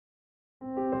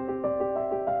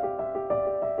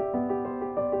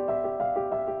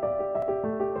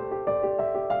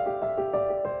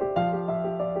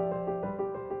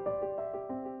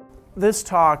this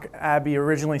talk, Abby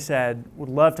originally said, would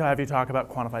love to have you talk about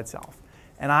quantified self.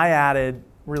 And I added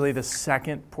really the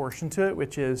second portion to it,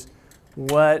 which is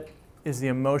what is the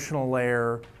emotional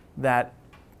layer that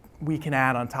we can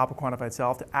add on top of quantified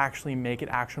self to actually make it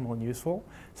actionable and useful.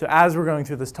 So as we're going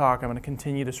through this talk, I'm going to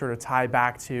continue to sort of tie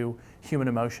back to human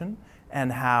emotion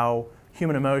and how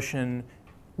human emotion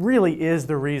really is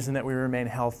the reason that we remain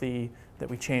healthy, that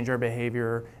we change our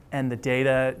behavior, and the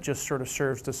data just sort of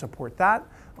serves to support that.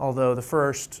 Although the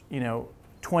first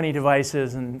 20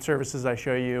 devices and services I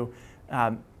show you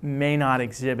may not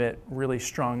exhibit really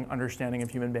strong understanding of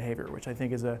human behavior, which I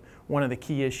think is one of the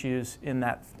key issues in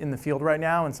the field right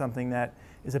now, and something that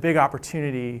is a big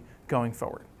opportunity going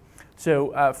forward.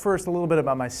 So first, a little bit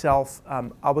about myself.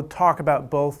 I will talk about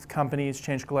both companies,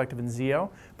 Change Collective and Zeo,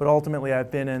 but ultimately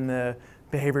I've been in the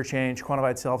behavior change,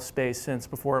 quantified self space since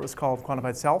before it was called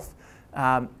Quantified Self.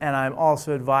 And I'm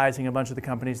also advising a bunch of the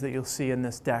companies that you'll see in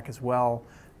this deck as well.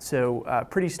 So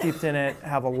pretty steeped in it,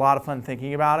 have a lot of fun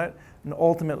thinking about it. And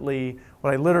ultimately,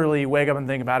 what I literally wake up and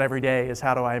think about every day is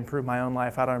how do I improve my own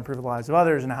life, how do I improve the lives of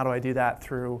others, and how do I do that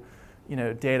through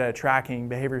data tracking,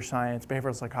 behavior science,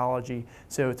 behavioral psychology.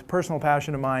 So it's a personal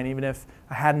passion of mine. Even if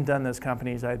I hadn't done those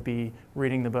companies, I'd be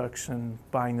reading the books and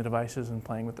buying the devices and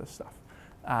playing with this stuff.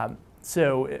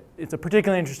 So it's a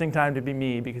particularly interesting time to be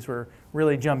me because we're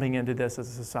really jumping into this as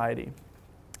a society.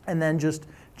 And then just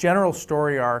general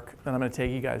story arc that I'm going to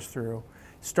take you guys through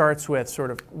starts with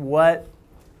sort of what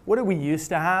did we used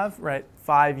to have, right,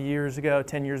 5 years ago,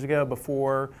 10 years ago,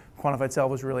 before quantified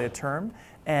self was really a term,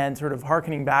 and sort of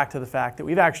hearkening back to the fact that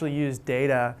we've actually used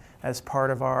data as part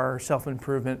of our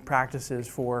self-improvement practices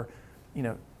for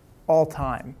all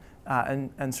time.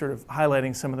 And sort of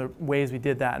highlighting some of the ways we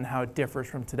did that and how it differs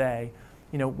from today.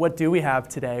 What do we have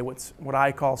today? What's what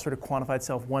I call sort of quantified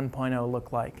self 1.0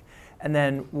 look like? And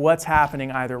then what's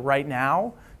happening either right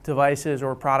now, devices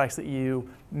or products that you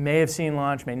may have seen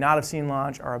launch, may not have seen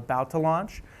launch, are about to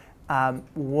launch.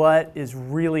 What is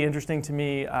really interesting to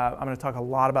me, I'm going to talk a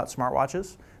lot about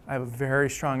smartwatches. I have a very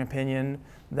strong opinion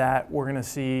that we're going to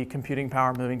see computing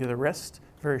power moving to the wrist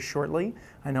very shortly.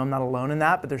 I know I'm not alone in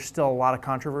that, but there's still a lot of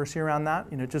controversy around that.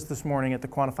 Just this morning at the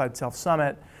Quantified Self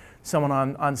Summit, someone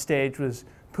on stage was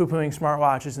poo-pooing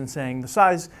smartwatches and saying the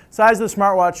size of the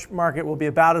smartwatch market will be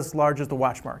about as large as the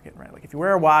watch market, right? Like if you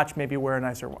wear a watch, maybe wear a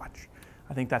nicer watch.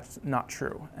 I think that's not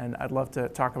true, and I'd love to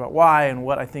talk about why and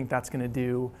what I think that's going to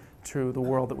do to the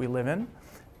world that we live in.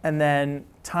 And then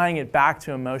tying it back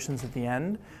to emotions at the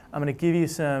end, I'm going to give you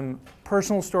some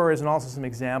personal stories and also some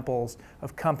examples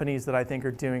of companies that I think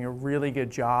are doing a really good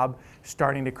job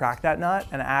starting to crack that nut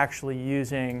and actually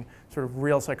using sort of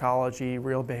real psychology,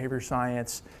 real behavior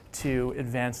science to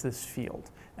advance this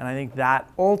field. And I think that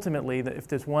ultimately, if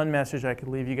there's one message I could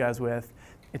leave you guys with,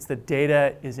 it's that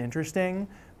data is interesting,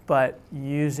 but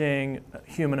using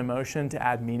human emotion to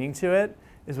add meaning to it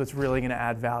is what's really going to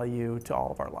add value to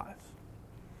all of our lives.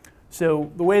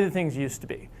 So the way that things used to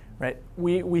be, right?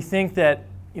 We think that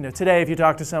today if you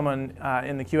talk to someone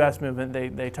in the QS movement,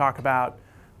 they talk about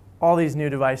all these new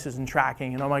devices and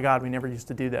tracking, and oh my God, we never used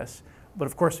to do this. But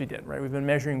of course we did, right? We've been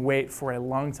measuring weight for a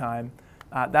long time.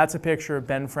 That's a picture of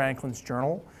Ben Franklin's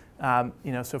journal.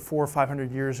 So 400 or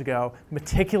 500 years ago,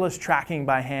 meticulous tracking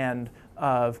by hand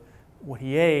of what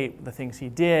he ate, the things he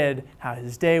did, how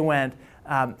his day went.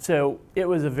 So it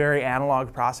was a very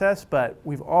analog process, but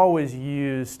we've always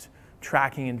used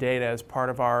tracking and data as part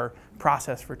of our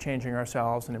process for changing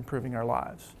ourselves and improving our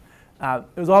lives.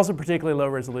 It was also particularly low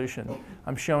resolution.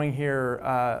 I'm showing here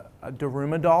a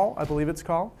Daruma doll, I believe it's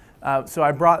called. So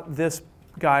I brought this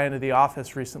guy into the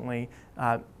office recently.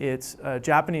 It's a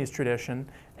Japanese tradition,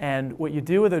 and what you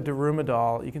do with a Daruma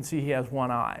doll, you can see he has one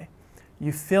eye.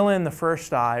 You fill in the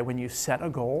first eye when you set a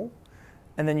goal,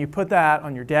 and then you put that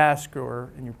on your desk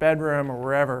or in your bedroom or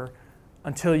wherever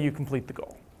until you complete the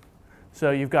goal.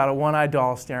 So you've got a one-eyed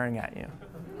doll staring at you.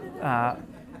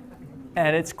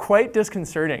 And it's quite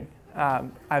disconcerting.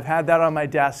 I've had that on my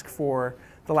desk for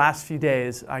the last few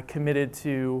days. I committed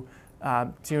to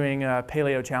doing a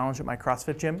paleo challenge at my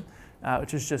CrossFit gym,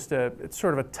 which is just it's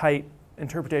sort of a tight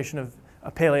interpretation of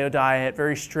a paleo diet,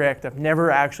 very strict. I've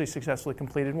never actually successfully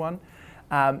completed one.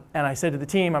 And I said to the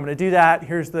team, I'm going to do that.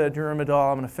 Here's the Daruma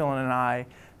doll. I'm going to fill in an eye.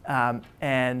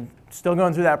 And still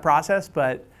going through that process,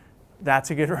 but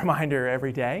that's a good reminder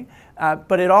every day.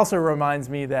 But it also reminds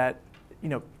me that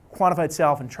quantified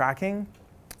self and tracking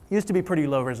used to be pretty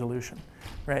low resolution,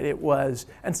 right? It was,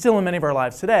 and still in many of our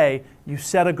lives today, you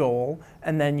set a goal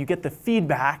and then you get the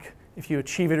feedback if you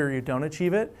achieve it or you don't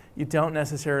achieve it. You don't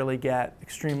necessarily get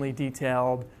extremely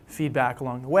detailed feedback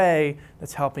along the way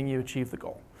that's helping you achieve the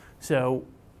goal. So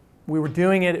we were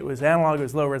doing it. It was analog, it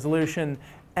was low resolution,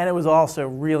 and it was also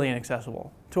really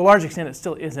inaccessible. To a large extent, it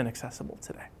still is inaccessible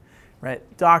today. Right?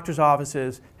 Doctors'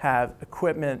 offices have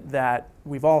equipment that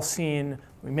we've all seen.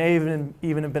 We may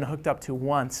even have been hooked up to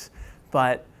once,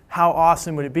 but how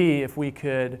awesome would it be if we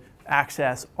could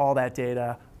access all that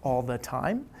data all the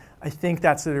time? I think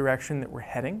that's the direction that we're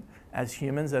heading as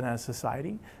humans and as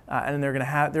society, and there are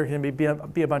going to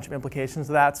be a bunch of implications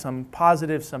of that, some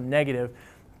positive, some negative,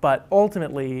 but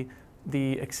ultimately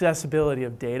the accessibility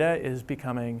of data is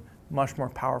becoming much more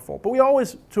powerful. But we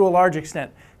always, to a large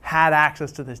extent, had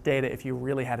access to this data if you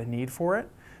really had a need for it.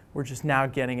 We're just now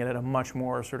getting it at a much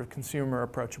more sort of consumer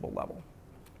approachable level.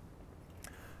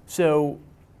 So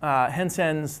hence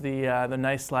ends the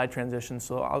nice slide transition.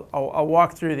 So I'll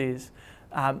walk through these.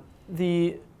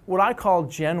 What I call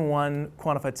Gen 1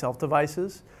 quantified self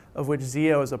devices, of which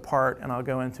Zio is a part, and I'll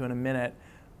go into in a minute.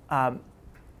 Fitbit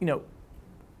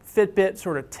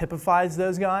sort of typifies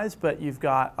those guys, but you've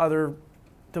got other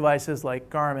devices like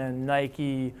Garmin,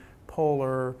 Nike,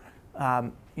 Polar,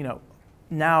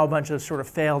 now a bunch of sort of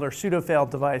failed or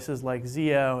pseudo-failed devices like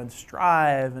Zio and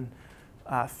Strive and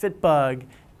Fitbug,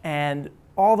 and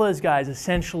all those guys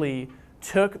essentially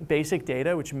took basic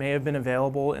data, which may have been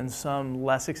available in some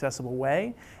less accessible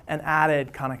way, and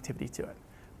added connectivity to it.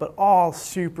 But all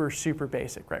super, super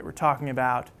basic, right? We're talking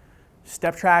about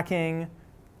step tracking,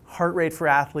 heart rate for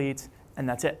athletes, and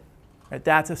that's it. Right?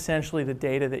 That's essentially the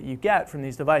data that you get from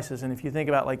these devices. And if you think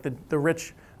about like the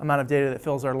rich amount of data that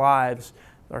fills our lives,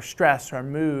 our stress, our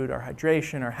mood, our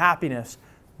hydration, our happiness,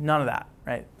 none of that,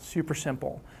 right? Super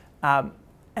simple.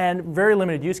 And very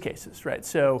limited use cases, right?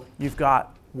 So you've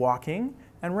got walking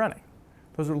and running.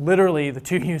 Those are literally the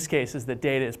two use cases that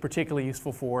data is particularly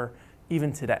useful for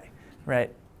even today,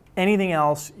 right? Anything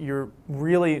else, you're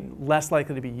really less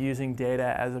likely to be using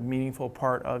data as a meaningful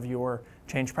part of your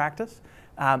change practice.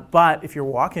 But if you're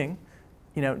walking,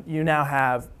 you now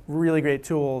have really great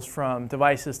tools from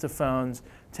devices to phones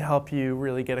to help you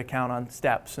really get a count on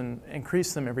steps and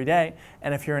increase them every day.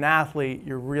 And if you're an athlete,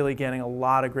 you're really getting a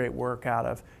lot of great work out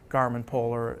of Garmin,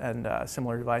 Polar, and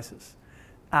similar devices.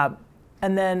 And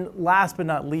then last but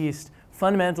not least,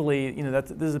 fundamentally,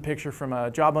 this is a picture from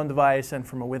a Jawbone device and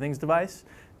from a Withings device.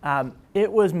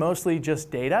 It was mostly just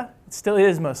data. It still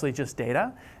is mostly just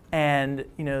data. And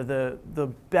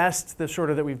the best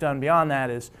that we've done beyond that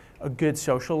is a good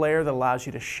social layer that allows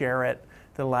you to share it,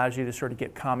 that allows you to sort of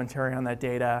get commentary on that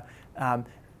data.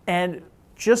 And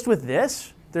just with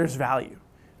this, there's value,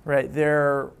 right?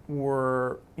 There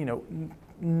were,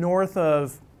 north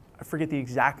of, I forget the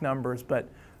exact numbers, but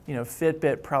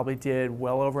Fitbit probably did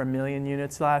well over 1 million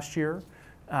units last year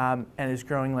and is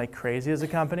growing like crazy as a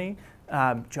company.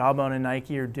 Jawbone and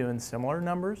Nike are doing similar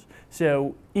numbers.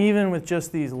 So even with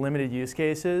just these limited use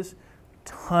cases,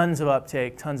 tons of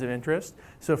uptake, tons of interest.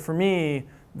 So for me,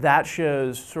 that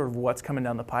shows sort of what's coming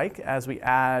down the pike as we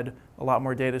add a lot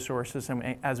more data sources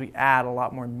and as we add a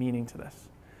lot more meaning to this.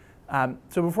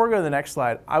 So before we go to the next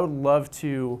slide, I would love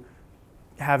to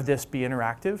have this be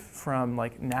interactive from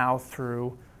like now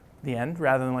through the end,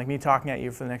 rather than like me talking at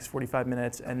you for the next 45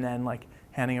 minutes and then like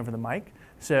handing over the mic.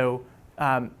 So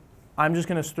I'm just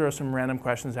going to throw some random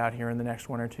questions out here in the next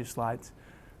 1 or 2 slides,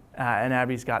 and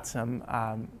Abby's got some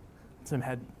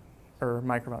head or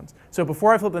microphones. So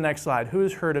before I flip the next slide, who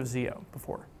has heard of Zio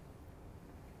before?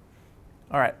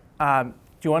 All right. Do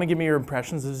you want to give me your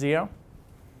impressions of Zio?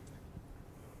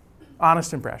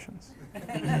 Honest impressions.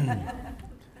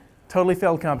 Totally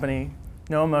failed company.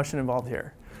 No emotion involved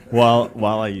here.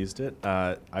 While I used it,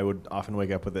 I would often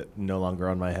wake up with it no longer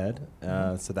on my head.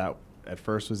 So that at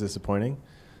first was disappointing.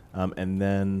 And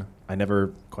then I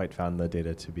never quite found the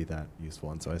data to be that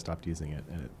useful, and so I stopped using it,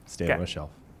 and it stayed on my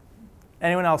shelf.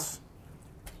 Anyone else?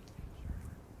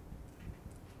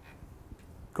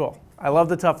 Cool. I love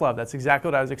the tough love. That's exactly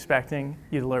what I was expecting.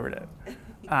 You delivered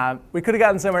it. We could have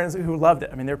gotten someone who loved it.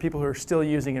 I mean, there are people who are still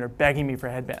using it or begging me for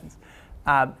headbands.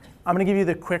 I'm going to give you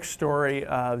the quick story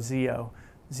of Zio.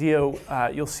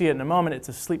 Zio, you'll see it in a moment. It's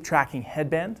a sleep tracking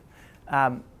headband.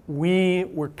 We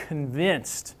were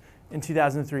convinced in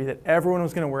 2003 that everyone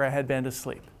was going to wear a headband to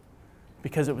sleep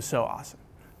because it was so awesome.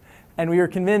 And we were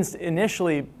convinced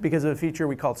initially because of a feature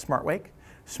we called Smart Wake.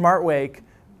 Smart Wake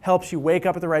helps you wake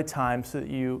up at the right time so that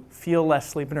you feel less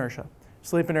sleep inertia.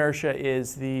 Sleep inertia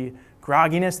is the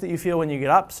grogginess that you feel when you get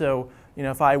up. So,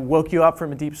 if I woke you up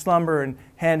from a deep slumber and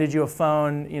handed you a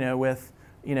phone, with,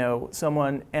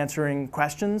 someone answering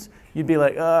questions, you'd be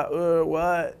like,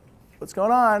 what's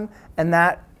going on? And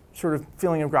that sort of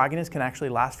feeling of grogginess can actually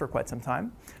last for quite some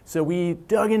time. So we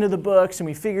dug into the books and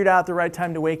we figured out the right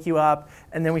time to wake you up,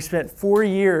 and then we spent 4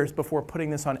 years before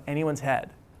putting this on anyone's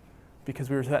head because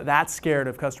we were that scared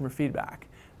of customer feedback.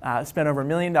 Spent over $1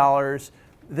 million. At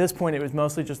this point, it was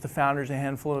mostly just the founders, a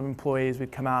handful of employees.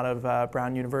 We'd come out of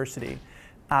Brown University.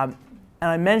 And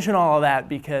I mention all of that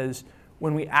because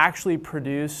when we actually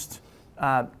produced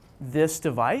this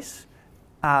device,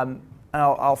 and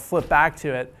I'll flip back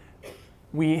to it,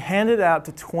 we handed it out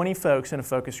to 20 folks in a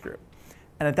focus group.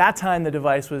 And at that time, the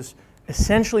device was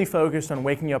essentially focused on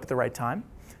waking you up at the right time.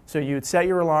 So you would set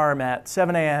your alarm at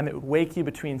 7 a.m. It would wake you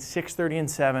between 6:30 and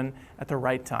 7 at the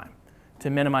right time to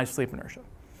minimize sleep inertia.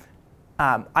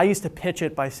 I used to pitch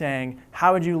it by saying,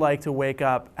 how would you like to wake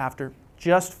up after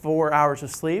just 4 hours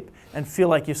of sleep and feel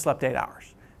like you slept 8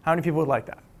 hours? How many people would like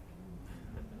that?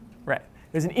 Right.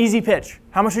 It was an easy pitch.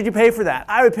 How much would you pay for that?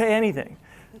 I would pay anything.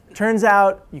 Turns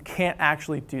out you can't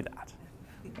actually do that.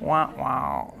 Wow,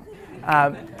 wow.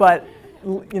 But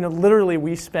literally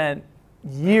we spent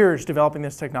years developing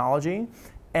this technology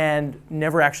and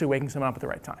never actually waking someone up at the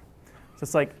right time. So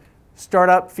it's like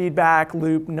startup feedback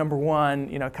loop number one,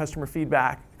 customer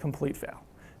feedback, complete fail.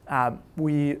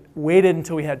 We waited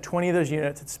until we had 20 of those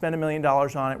units, had spent $1 million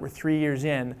on it, we're 3 years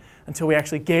in, until we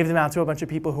actually gave them out to a bunch of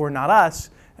people who are not us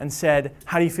and said,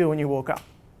 how do you feel when you woke up?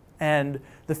 And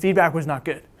the feedback was not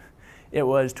good. It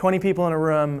was 20 people in a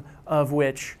room, of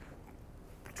which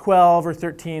 12 or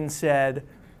 13 said,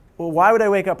 well, why would I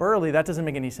wake up early? That doesn't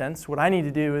make any sense. What I need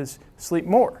to do is sleep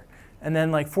more. And then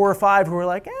like 4 or 5 who were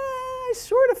like, I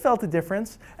sort of felt a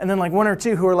difference. And then like 1 or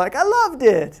 2 who were like, I loved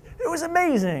it. It was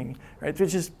amazing, right?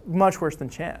 Which is much worse than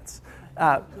chance.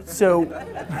 But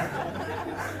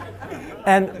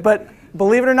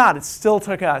believe it or not, it still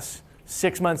took us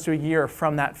 6 months to a year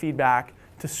from that feedback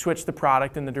to switch the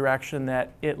product in the direction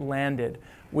that it landed,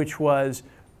 which was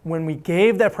when we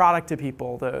gave that product to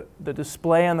people, the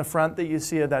display on the front that you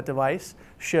see of that device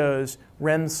shows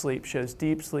REM sleep, shows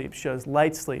deep sleep, shows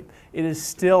light sleep. It is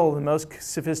still the most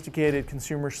sophisticated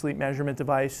consumer sleep measurement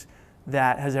device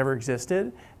that has ever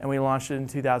existed, and we launched it in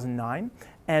 2009.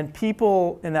 And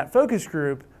people in that focus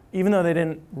group, even though they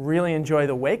didn't really enjoy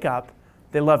the wake up,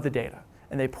 they loved the data.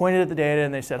 And they pointed at the data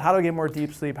and they said, how do I get more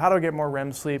deep sleep? How do I get more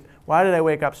REM sleep? Why did I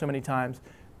wake up so many times?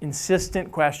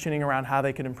 Insistent questioning around how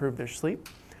they could improve their sleep.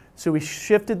 So we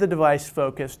shifted the device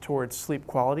focus towards sleep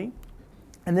quality.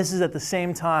 And this is at the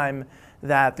same time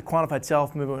that the quantified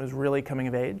self movement was really coming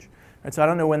of age. And so I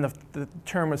don't know when the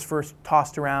term was first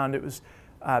tossed around. It was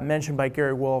mentioned by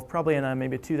Gary Wolf, probably in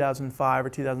maybe a 2005 or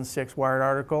 2006 Wired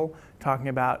article, talking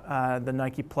about the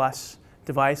Nike Plus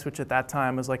device, which at that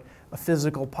time was like a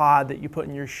physical pod that you put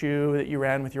in your shoe that you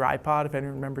ran with your iPod, if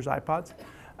anyone remembers iPods.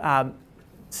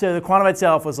 So the quantified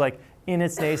self was like in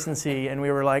its nascency, and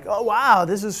we were like, oh wow,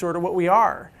 this is sort of what we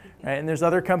are, right? And there's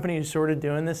other companies sort of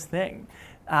doing this thing.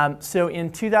 So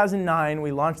in 2009,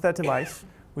 we launched that device.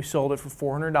 We sold it for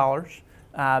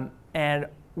 $400, and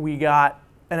we got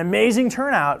an amazing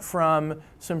turnout from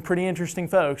some pretty interesting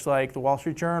folks like the Wall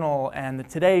Street Journal and the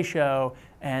Today Show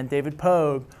and David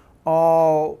Pogue,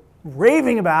 all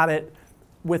raving about it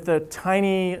with a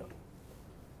tiny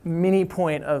mini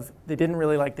point of they didn't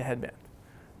really like the headband.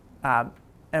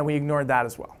 And we ignored that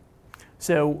as well.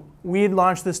 So we had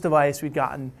launched this device. We'd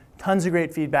gotten tons of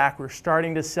great feedback. We were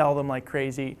starting to sell them like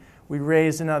crazy. We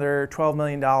raised another $12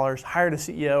 million, hired a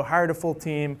CEO, hired a full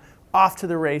team, off to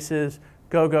the races,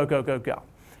 go, go, go, go, go.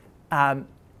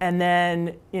 And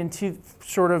then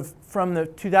sort of from the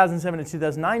 2007 to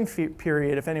 2009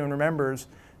 period, if anyone remembers,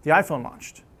 the iPhone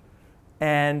launched.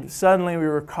 And suddenly we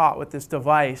were caught with this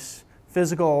device,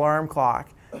 physical alarm clock,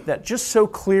 that just so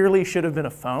clearly should have been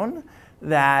a phone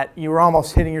that you were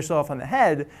almost hitting yourself on the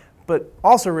head, but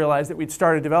also realized that we'd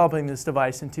started developing this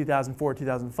device in 2004,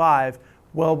 2005,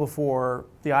 well before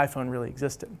the iPhone really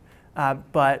existed.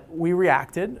 But we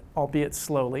reacted, albeit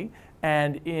slowly,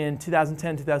 and in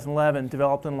 2010, 2011,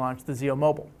 developed and launched the Zeo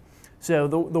Mobile. So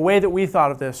the way that we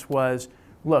thought of this was,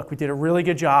 look, we did a really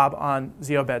good job on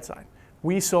Zeo Bedside.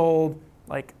 We sold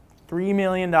like $3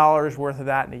 million worth of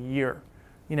that in a year.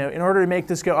 In order to make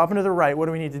this go up and to the right, what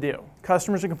do we need to do?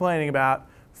 Customers are complaining about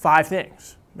 5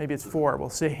 things. Maybe it's 4, we'll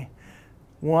see.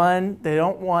 1, they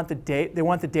don't want the data. They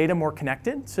want the data more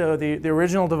connected. So the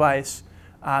original device,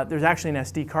 there's actually an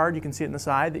SD card. You can see it in the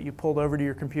side that you pulled over to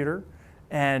your computer.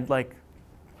 And like,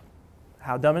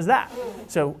 how dumb is that?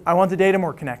 So I want the data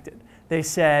more connected. They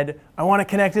said, I want to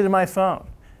connect it to my phone.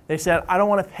 They said, I don't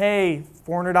want to pay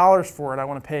 $400 for it. I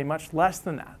want to pay much less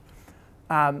than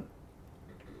that.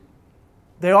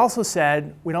 They also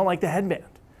said, we don't like the headband.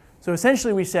 So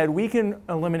essentially we said, we can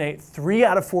eliminate 3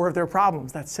 out of 4 of their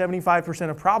problems. That's 75%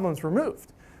 of problems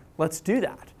removed. Let's do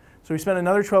that. So we spent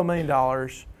another $12 million.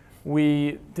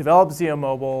 We developed Zeo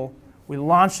Mobile. We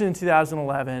launched it in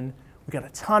 2011. We got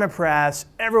a ton of press.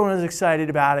 Everyone was excited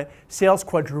about it. Sales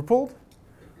quadrupled.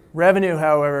 Revenue,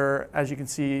 however, as you can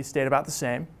see, stayed about the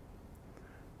same.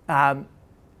 And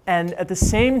at the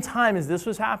same time as this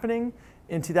was happening,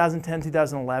 in 2010,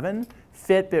 2011,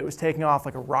 Fitbit was taking off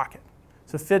like a rocket.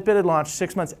 So Fitbit had launched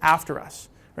 6 months after us,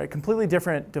 right? Completely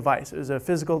different device. It was a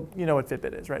physical, you know what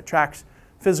Fitbit is, right? Tracks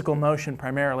physical motion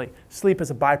primarily. Sleep is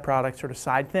a byproduct sort of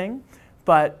side thing.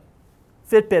 But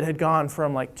Fitbit had gone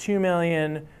from like 2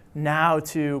 million now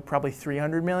to probably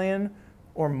 300 million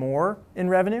or more in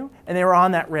revenue. And they were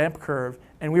on that ramp curve.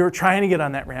 And we were trying to get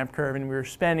on that ramp curve. And we were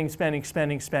spending,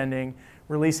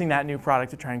 releasing that new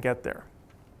product to try and get there.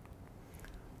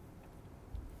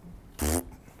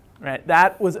 Right,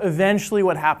 that was eventually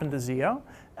what happened to Zio,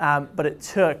 but it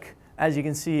took, as you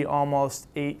can see, almost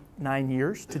 8-9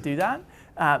 years to do that.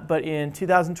 But in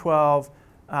 2012,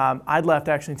 I'd left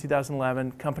actually in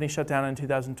 2011. Company shut down in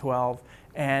 2012,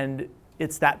 and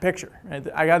it's that picture. Right?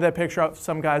 I got that picture off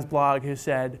some guy's blog who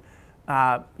said,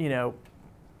 you know,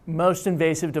 most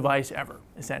invasive device ever,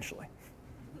 essentially.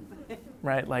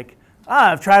 Right, like,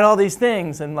 I've tried all these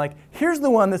things, and like, here's the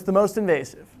one that's the most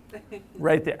invasive,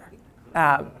 right there.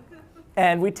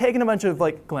 And we'd taken a bunch of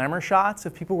like glamour shots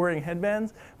of people wearing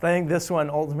headbands, but I think this one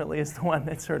ultimately is the one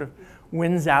that sort of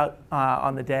wins out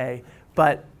on the day.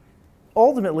 But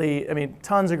ultimately, I mean,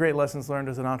 tons of great lessons learned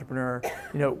as an entrepreneur.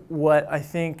 You know, what I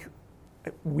think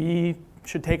we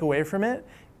should take away from it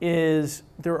is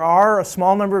there are a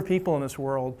small number of people in this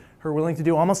world who are willing to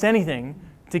do almost anything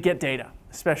to get data,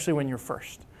 especially when you're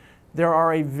first. Those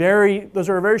are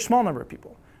a very small number of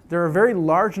people. There are a very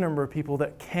large number of people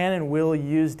that can and will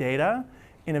use data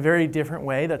in a very different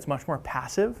way that's much more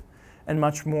passive and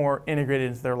much more integrated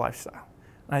into their lifestyle.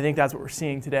 And I think that's what we're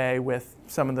seeing today with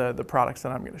some of the products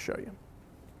that I'm going to show you.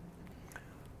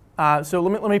 So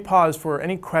let me pause for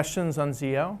any questions on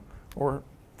Zio or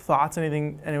thoughts,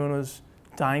 anything anyone was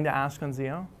dying to ask on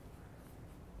Zio?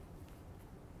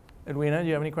 Edwina, do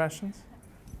you have any questions?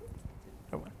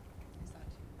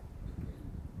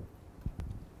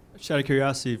 Just out of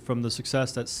curiosity, from the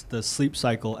success that the Sleep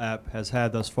Cycle app has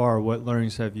had thus far, what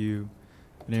learnings have you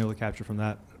been able to capture from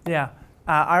that? Yeah,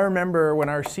 I remember when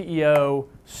our CEO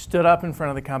stood up in front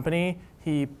of the company,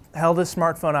 he held his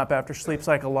smartphone up after Sleep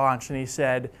Cycle launched and he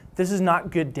said, "This is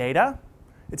not good data.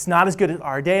 It's not as good as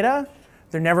our data.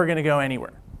 They're never going to go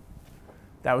anywhere."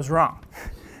 That was wrong.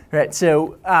 Right,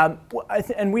 so,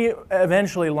 and we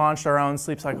eventually launched our own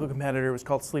Sleep Cycle competitor. It was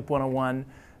called Sleep 101.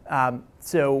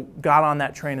 So got on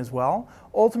that train as well.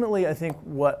 Ultimately, I think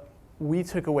what we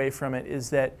took away from it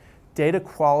is that data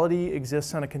quality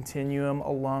exists on a continuum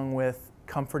along with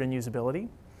comfort and usability.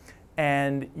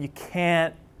 And you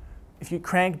can't, if you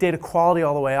crank data quality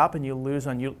all the way up and you lose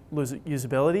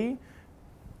usability,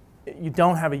 you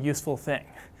don't have a useful thing.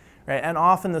 Right? And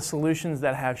often the solutions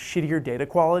that have shittier data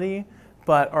quality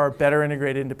but are better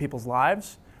integrated into people's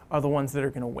lives are the ones that are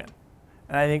going to win.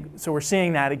 And I think, so we're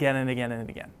seeing that again and again and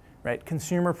again, right?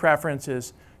 Consumer preference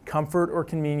is comfort or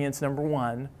convenience, number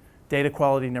one, data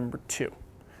quality, number two.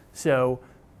 So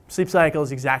Sleep Cycle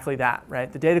is exactly that, right?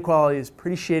 The data quality is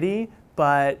pretty shitty,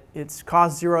 but it's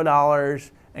cost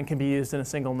 $0 and can be used in a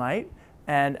single night,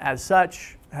 and as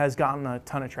such, has gotten a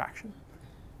ton of traction.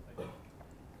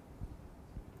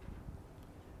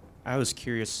 I was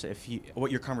curious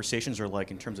what your conversations are like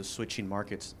in terms of switching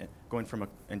markets, going from an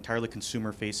entirely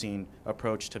consumer-facing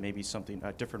approach to maybe something,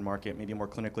 a different market, maybe more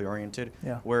clinically oriented,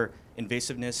 where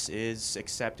invasiveness is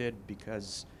accepted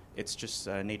because it's just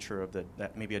nature of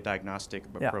maybe a diagnostic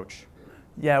approach.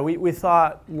 Yeah, we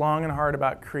thought long and hard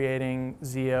about creating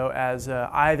Zio as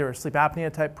either a sleep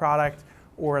apnea type product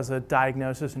or as a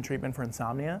diagnosis and treatment for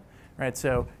insomnia. Right,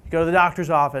 so you go to the doctor's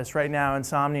office. Right now,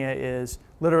 insomnia is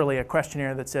literally a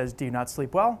questionnaire that says, "Do you not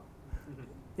sleep well?"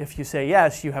 If you say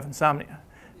yes, you have insomnia.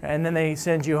 And then they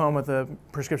send you home with a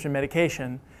prescription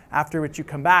medication, after which you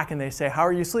come back and they say, "How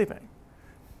are you sleeping?"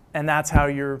 And that's how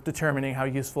you're determining how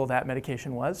useful that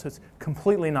medication was. So it's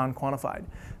completely non-quantified.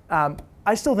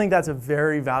 I still think that's a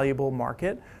very valuable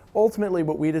market. Ultimately,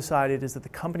 what we decided is that the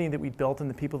company that we built and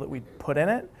the people that we put in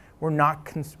it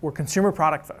were consumer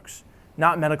product folks,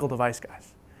 not medical device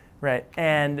guys, right?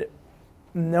 And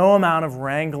no amount of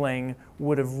wrangling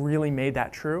would have really made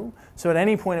that true. So at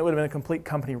any point, it would have been a complete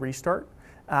company restart.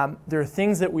 There are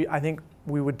things that I think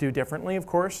we would do differently, of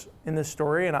course, in this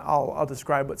story, and I'll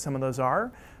describe what some of those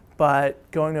are. But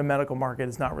going to a medical market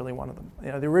is not really one of them.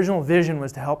 You know, the original vision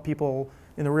was to help people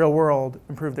in the real world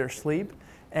improve their sleep,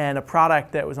 and a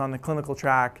product that was on the clinical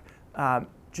track. I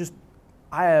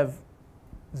have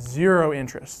zero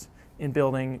interest in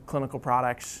building clinical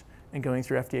products and going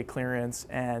through FDA clearance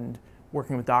and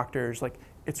working with doctors. Like,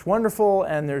 it's wonderful,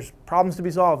 and there's problems to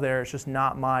be solved there. It's just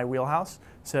not my wheelhouse.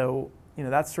 So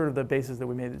that's sort of the basis that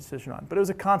we made the decision on. But it was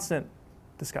a constant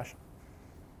discussion.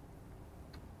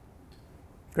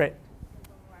 Great.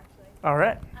 All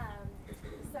right.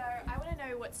 So I want to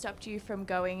know what stopped you from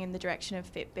going in the direction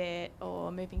of Fitbit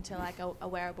or moving to like a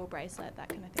wearable bracelet, that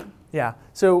kind of thing. Yeah.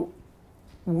 So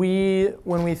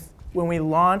when we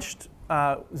launched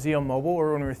Zeo Mobile,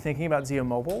 or when we were thinking about Zeo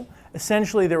Mobile,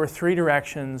 essentially there were 3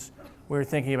 directions we were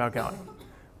thinking about going.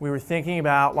 We were thinking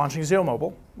about launching Zeo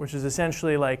Mobile, which is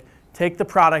essentially like take the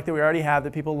product that we already have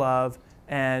that people love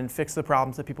and fix the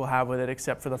problems that people have with it,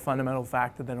 except for the fundamental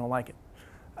fact that they don't like it.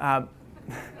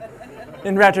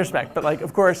 In retrospect, but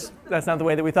of course, that's not the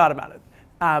way that we thought about it.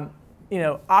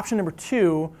 Option number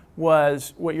 2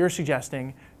 was what you're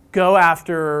suggesting: go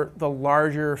after the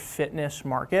larger fitness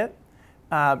market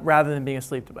rather than being a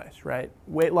sleep device. Right?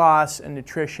 Weight loss and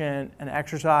nutrition and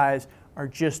exercise are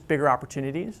just bigger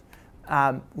opportunities.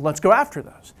 Let's go after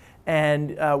those.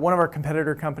 And one of our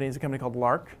competitor companies, a company called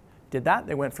Lark, did that.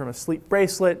 They went from a sleep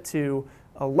bracelet to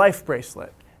a life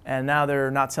bracelet, and now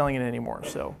they're not selling it anymore.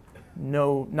 So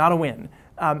no, not a win.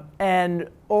 And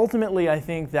ultimately, I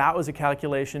think that was a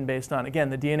calculation based on, again,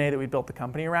 the DNA that we built the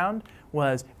company around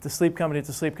was it's a sleep company, it's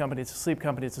a sleep company, it's a sleep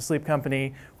company, it's a sleep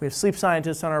company. We have sleep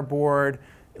scientists on our board.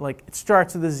 It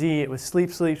starts with a Z. It was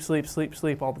sleep, sleep, sleep, sleep,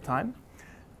 sleep all the time.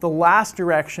 The last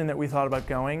direction that we thought about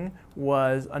going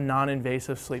was a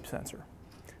non-invasive sleep sensor.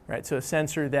 Right? So a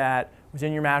sensor that was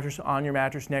in your mattress, on your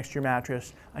mattress, next to your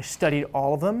mattress. I studied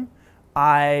all of them.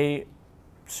 I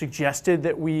suggested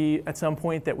that at some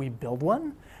point, that we build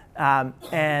one.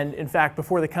 And in fact,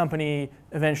 before the company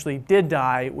eventually did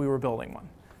die, we were building one.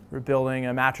 We were building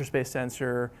a mattress-based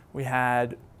sensor. We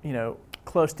had,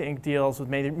 close to ink deals with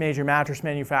major mattress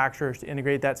manufacturers to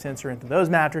integrate that sensor into those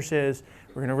mattresses.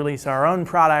 We're going to release our own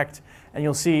product, and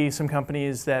you'll see some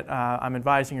companies that I'm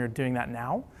advising are doing that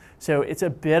now. So it's a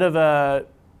bit of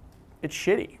it's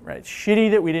shitty, right? It's shitty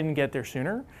that we didn't get there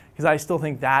sooner, because I still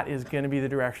think that is going to be the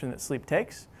direction that sleep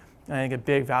takes. And I think a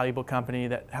big, valuable company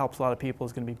that helps a lot of people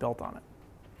is going to be built on it.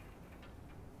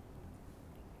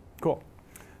 Cool.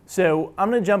 So I'm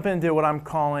going to jump into what I'm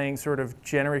calling sort of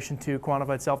Generation 2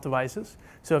 quantified self devices.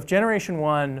 So if Generation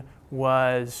 1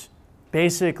 was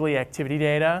basically activity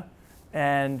data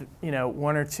and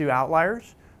 1 or 2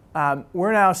 outliers,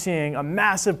 we're now seeing a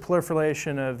massive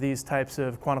proliferation of these types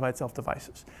of quantified self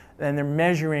devices. And they're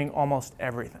measuring almost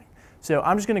everything. So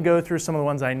I'm just going to go through some of the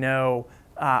ones I know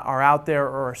are out there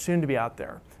or are soon to be out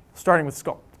there, starting with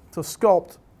Sculpt. So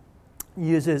Sculpt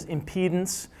uses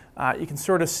impedance. You can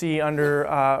sort of see under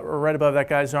or right above that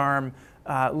guy's arm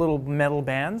little metal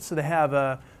bands. So they have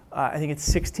I think it's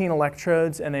 16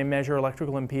 electrodes, and they measure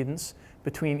electrical impedance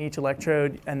between each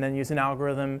electrode and then use an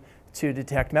algorithm to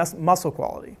detect muscle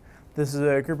quality. This is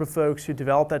a group of folks who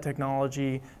developed that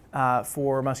technology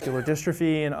for muscular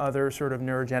dystrophy and other sort of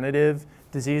neurodegenerative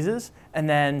diseases, and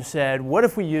then said, what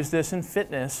if we use this in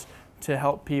fitness to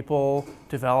help people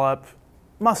develop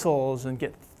muscles and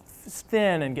get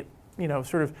thin and get,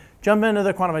 sort of jump into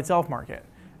the quantified self market.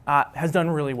 Has done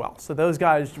really well. So those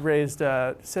guys raised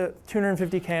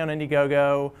 $250K on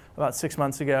Indiegogo about 6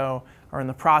 months ago, are in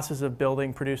the process of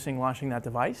building, producing, launching that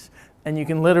device. And you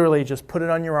can literally just put it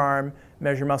on your arm,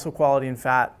 measure muscle quality and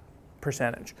fat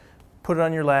percentage. Put it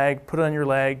on your leg,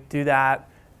 do that,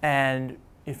 and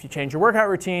if you change your workout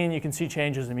routine, you can see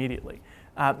changes immediately.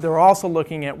 They're also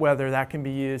looking at whether that can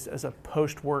be used as a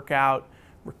post-workout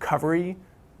recovery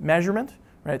measurement,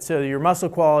 right? So your muscle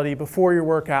quality before your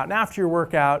workout and after your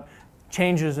workout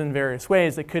changes in various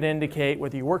ways that could indicate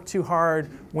whether you work too hard,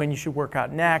 when you should work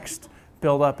out next,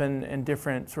 build up in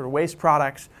different sort of waste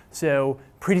products. So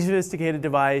pretty sophisticated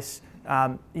device.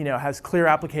 Has clear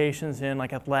applications in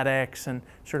like athletics and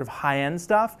sort of high-end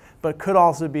stuff, but could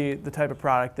also be the type of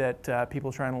product that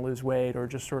people trying to lose weight or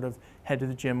just sort of head to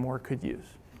the gym more could use.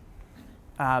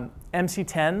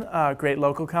 MC10, great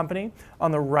local company.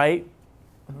 On the right,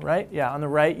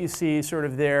 you see sort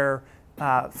of their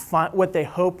what they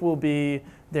hope will be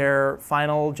their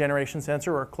final generation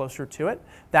sensor or closer to it.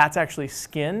 That's actually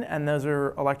skin, and those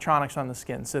are electronics on the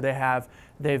skin. So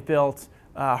they've built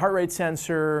a heart rate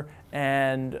sensor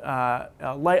and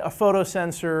a photo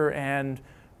sensor and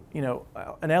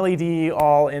an LED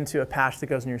all into a patch that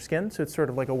goes in your skin. So it's sort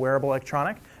of like a wearable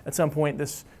electronic. At some point,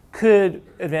 this could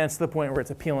advance to the point where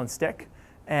it's a peel and stick,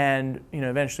 and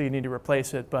eventually you need to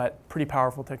replace it. But pretty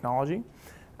powerful technology.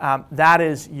 That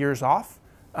is years off.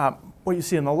 What you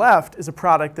see on the left is a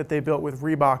product that they built with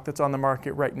Reebok that's on the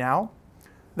market right now.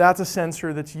 That's a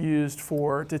sensor that's used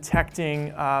for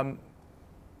detecting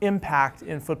impact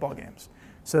in football games.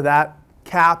 So that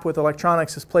cap with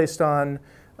electronics is placed on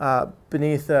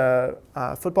beneath a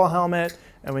football helmet,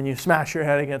 and when you smash your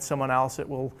head against someone else, it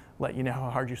will let you know how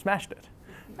hard you smashed it.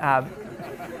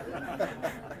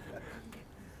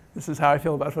 This is how I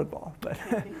feel about football. But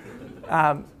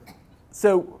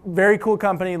so very cool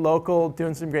company, local,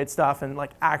 doing some great stuff, and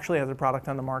like actually has a product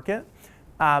on the market.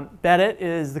 Bedit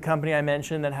is the company I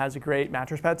mentioned that has a great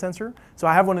mattress pad sensor. So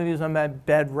I have one of these on my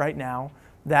bed right now.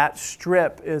 That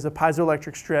strip is a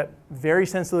piezoelectric strip, very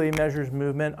sensitively measures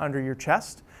movement under your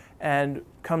chest and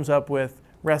comes up with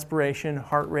respiration,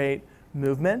 heart rate,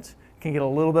 movement. Can get a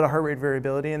little bit of heart rate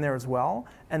variability in there as well,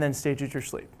 and then stages your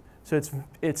sleep. So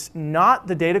it's not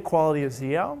the data quality of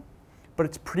Zio, but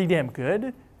it's pretty damn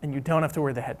good, and you don't have to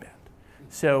wear the headband.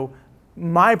 So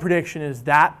my prediction is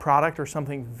that product or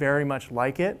something very much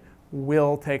like it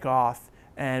will take off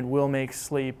and will make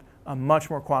sleep a much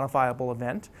more quantifiable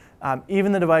event.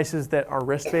 Even the devices that are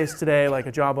wrist-based today, like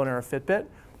a Jawbone or a Fitbit,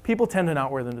 people tend to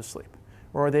not wear them to sleep.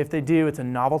 Or if they do, it's a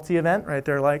novelty event, right?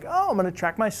 They're like, oh, I'm going to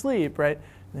track my sleep, right?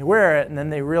 And they wear it, and then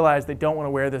they realize they don't want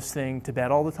to wear this thing to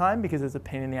bed all the time because it's a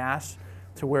pain in the ass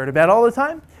to wear to bed all the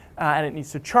time, and it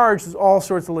needs to charge. There's all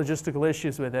sorts of logistical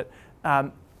issues with it.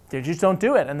 They just don't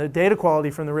do it, and the data quality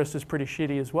from the wrist is pretty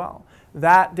shitty as well.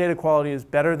 That data quality is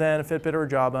better than a Fitbit or a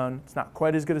Jawbone. It's not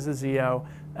quite as good as a Zio,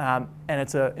 and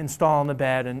it's a install on the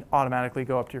bed and automatically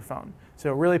go up to your phone.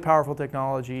 So really powerful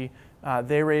technology.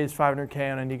 They raised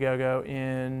 $500K on Indiegogo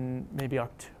in maybe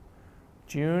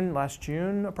last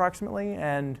June approximately,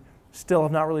 and still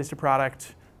have not released a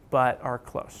product, but are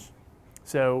close.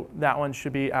 So that one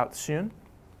should be out soon.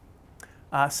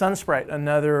 Sunsprite,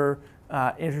 another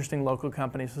interesting local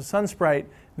company. So Sunsprite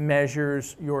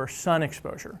measures your sun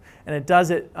exposure, and it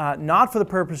does it not for the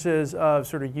purposes of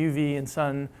sort of UV and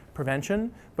sun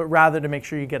prevention, but rather to make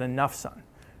sure you get enough sun.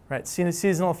 Right?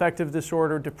 Seasonal affective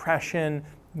disorder, depression,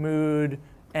 mood,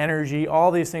 energy,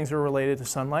 all these things are related to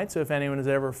sunlight. So if anyone has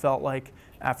ever felt like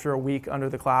after a week under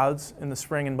the clouds in the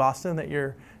spring in Boston that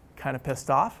you're kind of pissed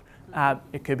off,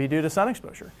 it could be due to sun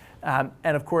exposure. And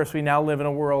of course, we now live in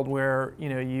a world where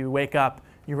you wake up,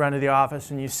 you run to the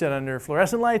office, and you sit under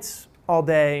fluorescent lights all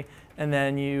day, and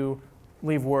then you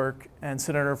leave work and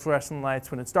sit under fluorescent lights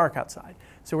when it's dark outside.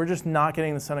 So we're just not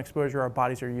getting the sun exposure our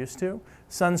bodies are used to.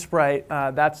 Sunsprite,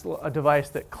 that's a device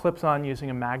that clips on using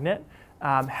a magnet,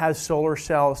 has solar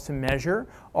cells to measure,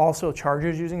 also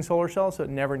charges using solar cells, so it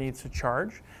never needs to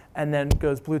charge, and then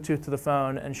goes Bluetooth to the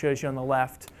phone and shows you on the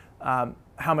left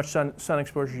how much sun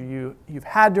exposure you've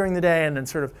had during the day, and then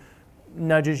sort of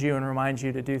nudges you and reminds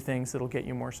you to do things that'll get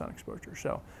you more sun exposure.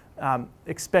 So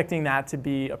expecting that to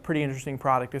be a pretty interesting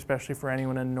product, especially for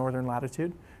anyone in northern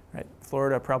latitude. Right?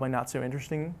 Florida, probably not so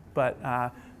interesting, but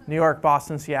New York,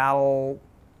 Boston, Seattle,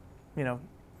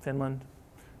 Finland,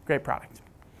 great product.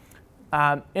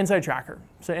 Inside Tracker.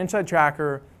 So Inside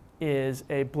Tracker is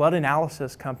a blood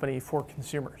analysis company for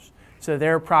consumers. So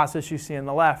their process you see on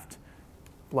the left,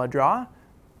 blood draw,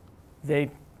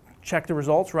 they check the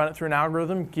results, run it through an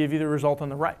algorithm, give you the result on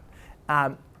the right.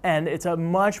 And it's a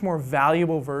much more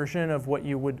valuable version of what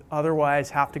you would otherwise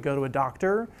have to go to a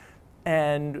doctor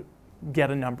and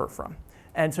get a number from.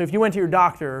 And so if you went to your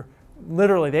doctor,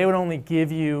 literally they would only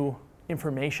give you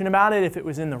information about it if it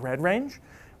was in the red range.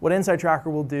 What Inside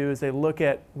Tracker will do is they look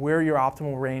at where your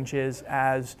optimal range is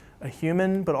as a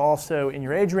human, but also in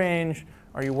your age range,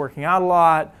 are you working out a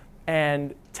lot,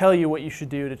 and tell you what you should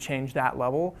do to change that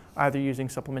level, either using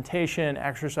supplementation,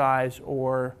 exercise,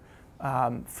 or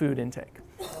food intake.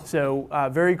 So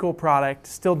very cool product.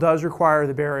 Still does require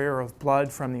the barrier of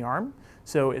blood from the arm.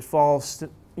 So it falls,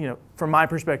 from my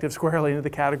perspective, squarely into the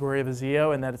category of a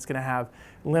Zio, and that it's going to have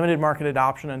limited market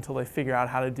adoption until they figure out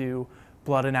how to do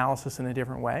blood analysis in a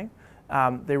different way.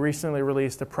 They recently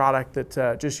released a product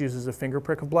that just uses a finger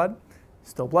prick of blood.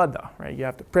 Still blood though, right? You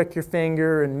have to prick your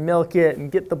finger and milk it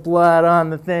and get the blood on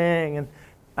the thing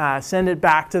and send it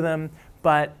back to them.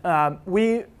 But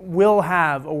we will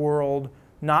have a world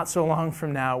not so long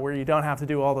from now where you don't have to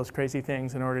do all those crazy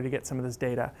things in order to get some of this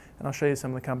data. And I'll show you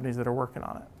some of the companies that are working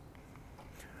on it.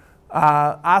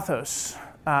 Athos.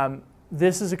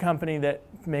 This is a company that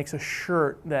makes a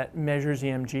shirt that measures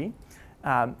EMG.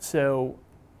 So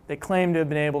they claim to have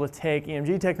been able to take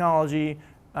EMG technology,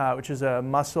 which is a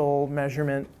muscle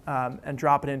measurement, and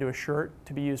drop it into a shirt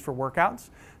to be used for workouts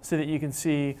so that you can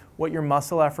see what your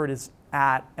muscle effort is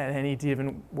at any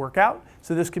given workout.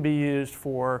 So this could be used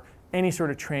for any sort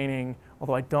of training,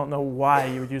 although I don't know why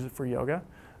you would use it for yoga,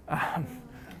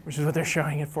 which is what they're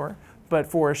showing it for, but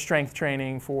for strength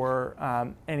training,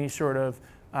 for any sort of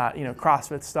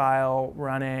CrossFit style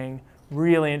running.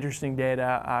 Really interesting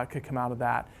data could come out of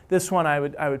that. This one I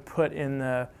would put in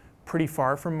the pretty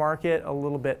far from market, a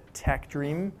little bit tech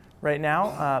dream right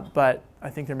now, but I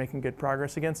think they're making good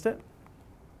progress against it.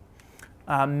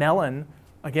 Melon,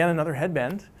 again, another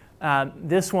headband.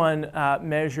 This one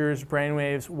measures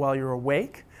brainwaves while you're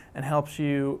awake and helps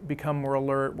you become more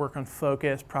alert, work on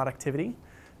focus, productivity.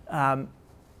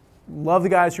 Love the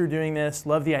guys who are doing this,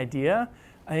 love the idea.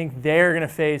 I think they're going to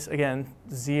face, again,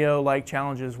 Zio-like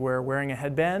challenges where wearing a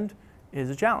headband is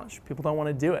a challenge. People don't want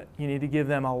to do it. You need to give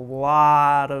them a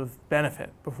lot of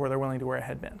benefit before they're willing to wear a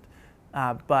headband.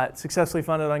 But successfully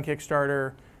funded on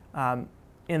Kickstarter,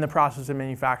 in the process of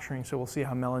manufacturing, so we'll see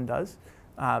how Melon does.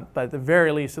 But at the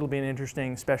very least, it'll be an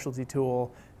interesting specialty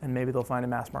tool, and maybe they'll find a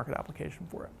mass market application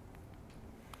for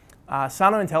it.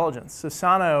 Sono Intelligence. So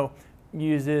Sono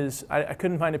uses, I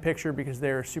couldn't find a picture because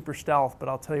they're super stealth, but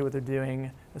I'll tell you what they're doing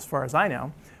as far as I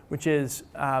know, which is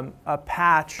a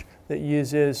patch that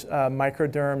uses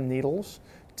microderm needles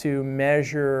to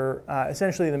measure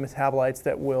essentially the metabolites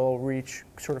that will reach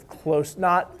sort of close,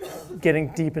 not getting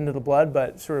deep into the blood,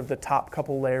 but sort of the top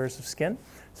couple layers of skin.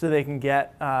 So they can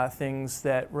get things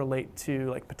that relate to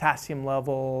like potassium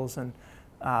levels and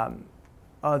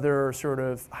other sort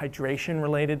of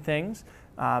hydration-related things.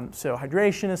 So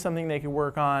hydration is something they can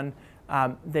work on.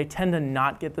 They tend to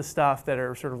not get the stuff that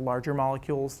are sort of larger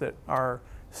molecules that are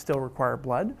still require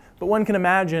blood. But one can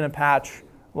imagine a patch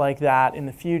like that in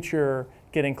the future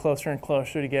getting closer and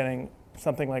closer to getting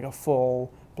something like a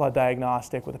full blood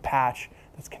diagnostic with a patch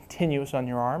that's continuous on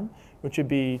your arm, which would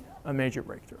be a major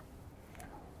breakthrough.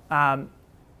 And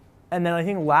then I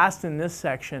think last in this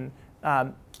section,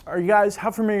 how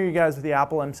familiar are you guys with the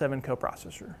Apple M7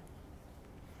 coprocessor?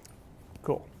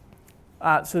 Cool.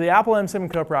 So the Apple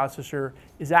M7 coprocessor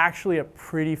is actually a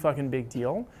pretty fucking big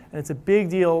deal. And it's a big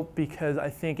deal because I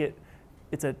think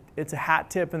it's a hat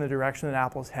tip in the direction that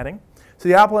Apple is heading. So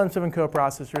the Apple M7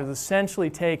 coprocessor is essentially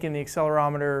taking the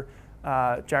accelerometer,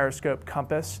 gyroscope,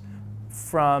 compass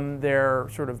from their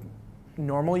sort of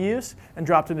normal use and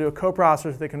dropped into a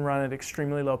coprocessor that can run at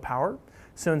extremely low power.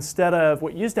 So instead of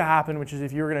what used to happen, which is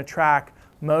if you were going to track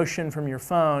motion from your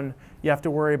phone, you have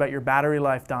to worry about your battery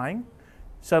life dying.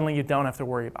 Suddenly you don't have to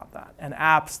worry about that. And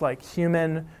apps like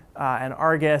Human and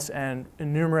Argus and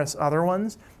numerous other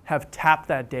ones have tapped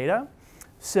that data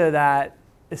so that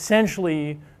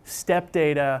essentially step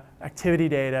data, activity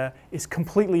data is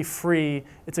completely free.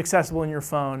 It's accessible in your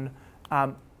phone.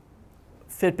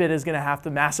 Fitbit is going to have to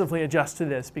massively adjust to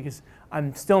this because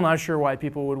I'm still not sure why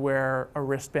people would wear a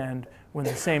wristband when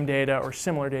the same data or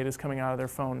similar data is coming out of their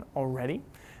phone already.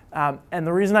 And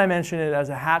the reason I mention it as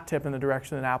a hat tip in the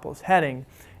direction that Apple is heading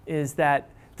is that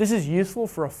this is useful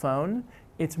for a phone.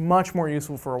 It's much more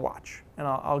useful for a watch. And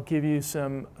I'll give you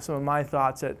some of my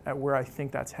thoughts at where I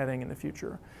think that's heading in the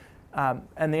future.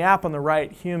 And the app on the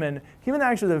right, Human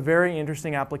actually is a very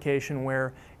interesting application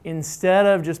where instead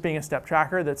of just being a step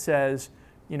tracker that says,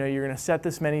 you're going to set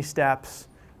this many steps,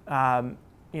 how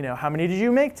many did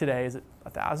you make today? Is it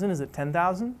 1,000? Is it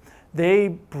 10,000? They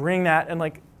bring that, and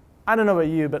I don't know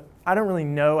about you, but I don't really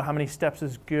know how many steps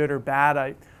is good or bad.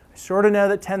 I sort of know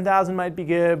that 10,000 might be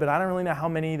good, but I don't really know how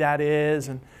many that is.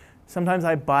 And sometimes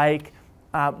I bike.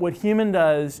 What Human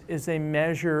does is they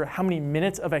measure how many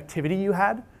minutes of activity you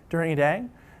had during a day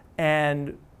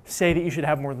and say that you should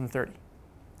have more than 30.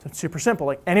 So it's super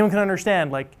simple. Anyone can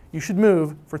understand, you should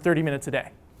move for 30 minutes a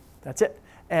day. That's it.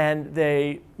 And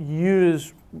they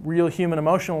use real human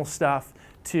emotional stuff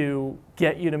to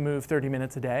get you to move 30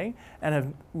 minutes a day and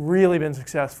have really been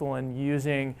successful in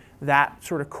using that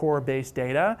sort of core-based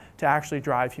data to actually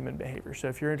drive human behavior. So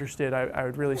if you're interested, I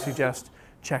would really suggest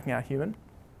checking out Human.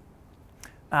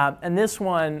 And this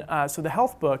one, so the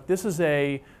health book, this is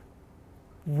a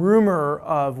rumor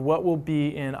of what will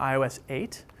be in iOS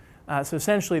 8. So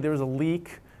essentially there was a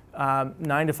leak,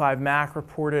 9to5Mac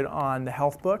reported on the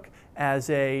health book as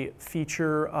a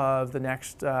feature of the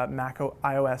next Mac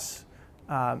iOS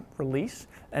release.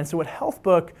 And so what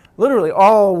Healthbook, literally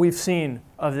all we've seen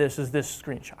of this is this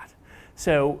screenshot.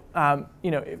 So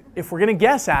if we're going to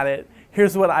guess at it,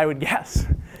 here's what I would guess.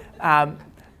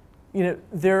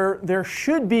 There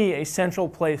should be a central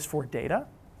place for data.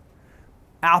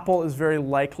 Apple is very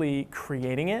likely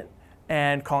creating it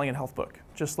and calling it Healthbook,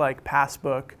 just like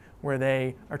Passbook, where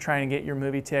they are trying to get your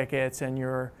movie tickets and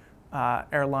your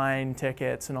airline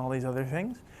tickets and all these other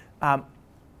things.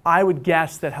 I would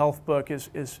guess that Healthbook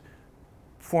is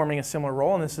forming a similar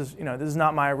role, and this is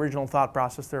not my original thought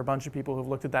process. There are a bunch of people who've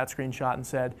looked at that screenshot and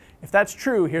said, if that's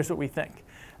true, here's what we think.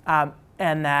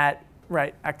 And that,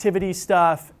 activity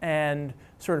stuff and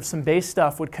sort of some base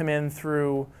stuff would come in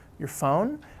through your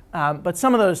phone. But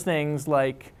some of those things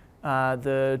like,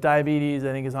 The diabetes,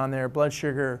 I think, is on there. Blood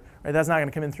sugar, right? That's not going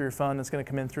to come in through your phone. That's going to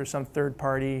come in through some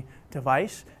third-party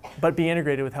device, but be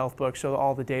integrated with HealthBook so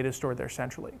all the data is stored there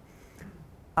centrally.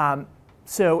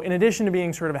 So in addition to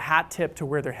being sort of a hat tip to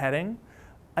where they're heading,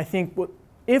 I think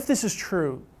if this is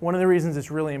true, one of the reasons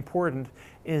it's really important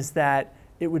is that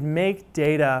it would make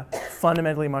data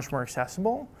fundamentally much more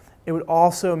accessible. It would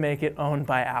also make it owned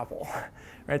by Apple,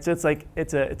 right? So it's like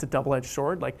it's a double-edged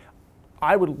sword. Like,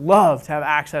 I would love to have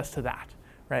access to that,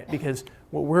 right? Because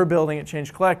what we're building at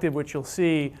Change Collective, which you'll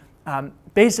see,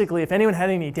 basically, if anyone had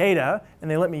any data and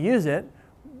they let me use it,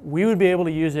 we would be able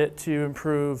to use it to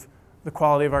improve the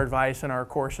quality of our advice and our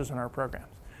courses and our programs.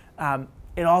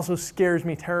 It also scares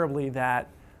me terribly that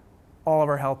all of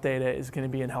our health data is going to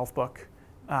be in HealthBook.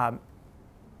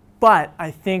 But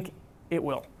I think it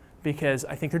will, because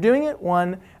I think they're doing it,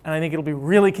 one, and I think it'll be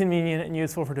really convenient and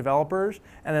useful for developers,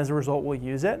 and as a result, we'll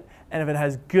use it. And if it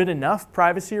has good enough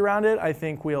privacy around it, I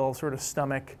think we'll sort of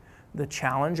stomach the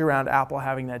challenge around Apple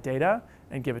having that data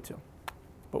and give it to them.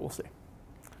 But we'll see.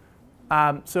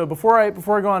 So before I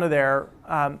go on to there,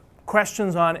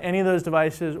 questions on any of those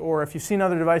devices, or if you've seen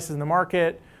other devices in the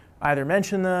market, either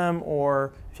mention them,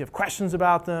 or if you have questions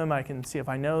about them, I can see if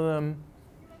I know them.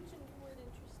 You mentioned you weren't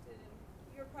interested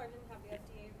in, your part didn't have the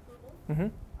FDA approval.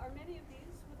 Mm-hmm. Are many of these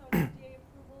without FDA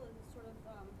approval, and sort of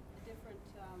a different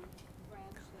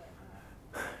branch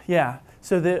that? Yeah,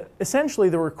 so essentially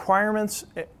the requirements,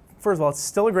 first of all, it's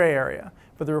still a gray area,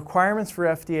 but the requirements for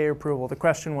FDA approval, the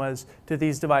question was, do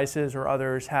these devices or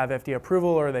others have FDA approval,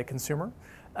 or are they consumer?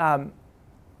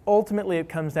 Ultimately, it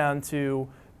comes down to,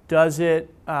 does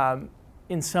it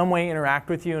in some way interact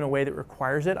with you in a way that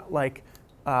requires it, like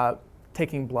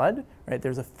taking blood, right?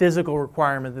 There's a physical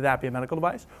requirement that that be a medical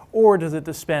device, or does it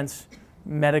dispense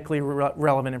medically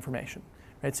relevant information,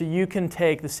 right? So you can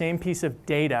take the same piece of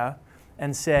data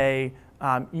and say,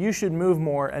 you should move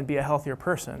more and be a healthier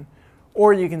person,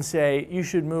 or you can say, you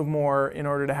should move more in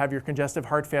order to have your congestive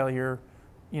heart failure,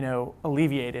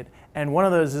 alleviated. And one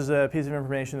of those is a piece of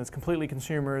information that's completely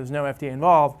consumer, there's no FDA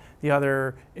involved. The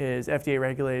other is FDA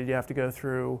regulated. You have to go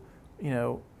through,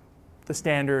 the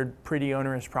standard, pretty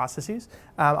onerous processes.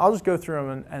 I'll just go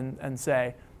through them and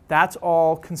say, that's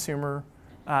all consumer.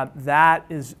 That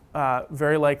is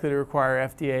very likely to require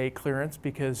FDA clearance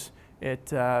because it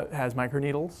has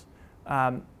microneedles.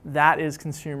 That is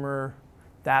consumer.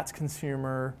 That's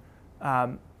consumer.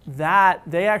 That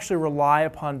they actually rely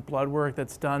upon blood work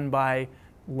that's done by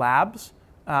labs.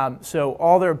 So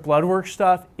all their blood work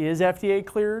stuff is FDA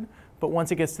cleared, but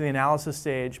once it gets to the analysis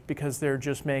stage, because they're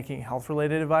just making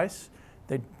health-related advice,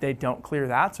 they don't clear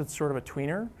that, so it's sort of a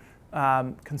tweener.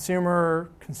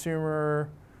 Consumer,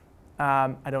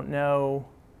 I don't know,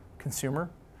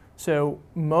 consumer. So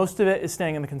most of it is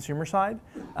staying on the consumer side.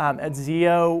 At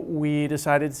Zio, we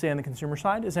decided to stay on the consumer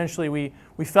side. Essentially,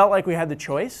 we felt like we had the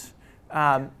choice.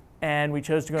 And we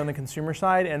chose to go on the consumer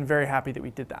side, and very happy that we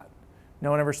did that. No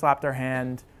one ever slapped our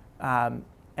hand.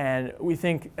 And we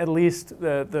think at least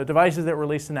the devices that were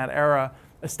released in that era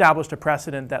established a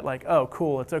precedent that, like, oh,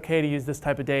 cool, it's okay to use this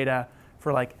type of data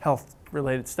for like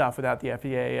health-related stuff without the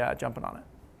FDA jumping on it.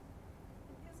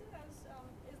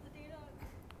 Is the data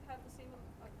have the same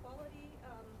quality?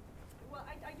 Well,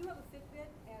 I do have a Fitbit,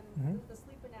 and the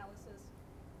sleep analysis,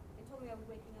 it told me I was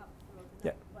waking up throughout the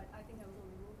night, but I think I was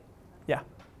only moving. Yeah.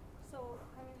 So,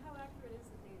 I mean, how accurate is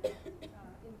the data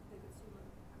in the consumer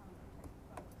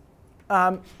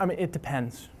products? I mean, it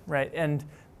depends, right? And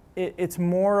it's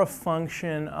more a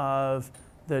function of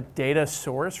the data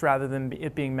source rather than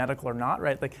it being medical or not,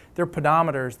 right? Like, there are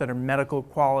pedometers that are medical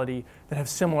quality that have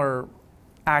similar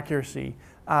accuracy.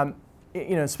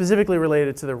 Specifically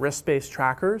related to the wrist-based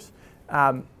trackers.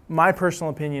 My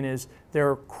personal opinion is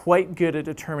they're quite good at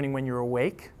determining when you're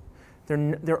awake.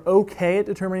 They're okay at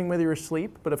determining whether you're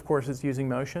asleep, but of course it's using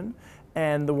motion.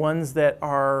 And the ones that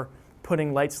are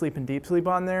putting light sleep and deep sleep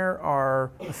on there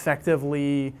are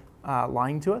effectively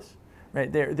lying to us. Right?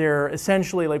 They're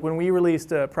essentially, like when we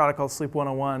released a product called Sleep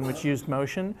 101, which used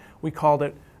motion, we called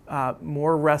it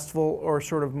more restful, or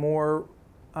sort of more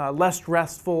less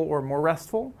restful or more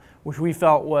restful, which we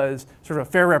felt was sort of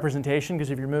a fair representation, because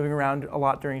if you're moving around a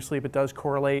lot during sleep, it does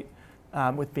correlate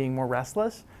with being more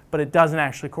restless, but it doesn't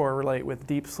actually correlate with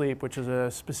deep sleep, which is a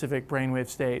specific brainwave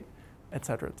state, et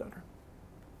cetera, et cetera.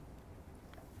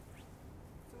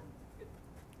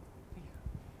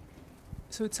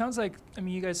 So it sounds like, I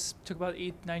mean, you guys took about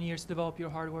 8-9 years to develop your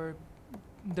hardware.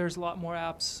 There's a lot more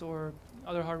apps or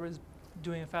other hardware is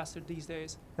doing it faster these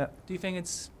days. Yeah. Do you think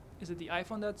is it the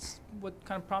iPhone that's what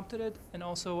kind of prompted it? And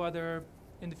also,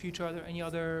 in the future, are there any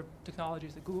other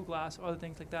technologies like Google Glass or other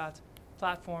things like that,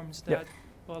 platforms that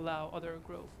will allow other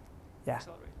growth? Yeah.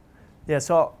 accelerate? Yeah,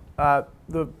 so I'll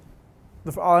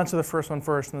answer the first one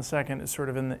first, and the second is sort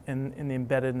of in the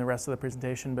embedded in the rest of the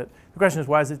presentation. But the question is,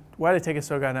 why did it take us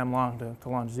so goddamn long to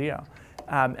launch Zio?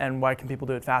 And why can people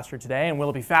do it faster today? And will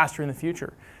it be faster in the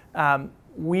future?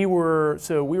 We were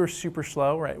super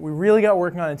slow, right? We really got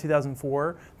working on it in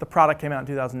 2004. The product came out in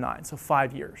 2009, so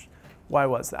 5 years. Why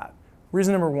was that?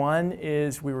 Reason number one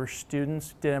is we were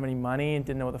students, didn't have any money, and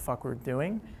didn't know what the fuck we were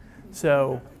doing.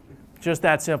 So just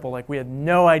that simple. Like, we had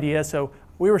no idea. So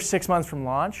we were 6 months from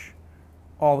launch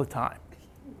all the time.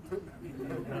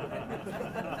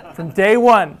 From day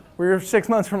one, we were 6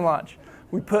 months from launch.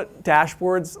 We put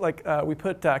dashboards, we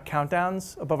put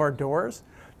countdowns above our doors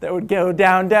that would go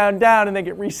down, down, down, and then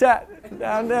get reset.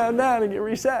 Down, down, down, and get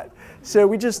reset. So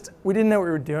we didn't know what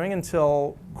we were doing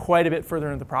until quite a bit further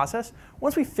into the process.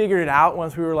 Once we figured it out,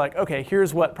 once we were like, okay,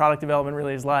 here's what product development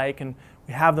really is like, and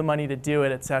we have the money to do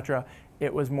it, et cetera,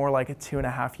 it was more like a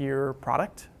 2.5-year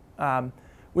product,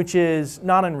 which is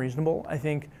not unreasonable. I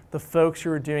think the folks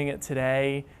who are doing it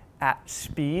today at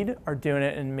speed are doing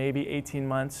it in maybe 18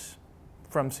 months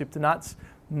from soup to nuts.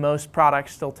 Most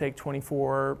products still take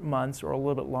 24 months or a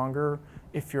little bit longer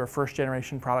if you're a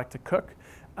first-generation product to cook.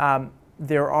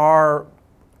 There are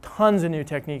tons of new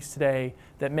techniques today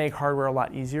that make hardware a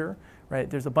lot easier, right?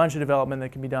 There's a bunch of development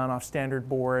that can be done off standard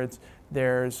boards.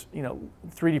 There's,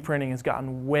 3D printing has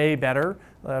gotten way better.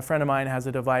 A friend of mine has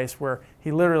a device where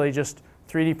he literally just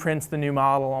 3D prints the new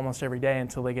model almost every day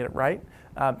until they get it right.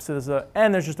 So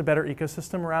there's just a better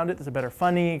ecosystem around it. There's a better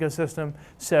funding ecosystem.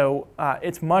 So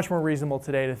it's much more reasonable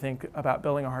today to think about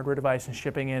building a hardware device and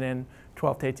shipping it in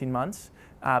 12 to 18 months.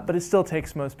 But it still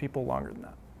takes most people longer than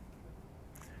that.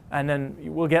 And then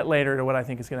we'll get later to what I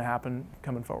think is going to happen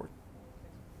coming forward.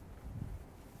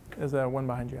 There's one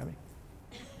behind you, Abby.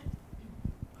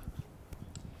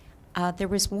 There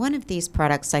was one of these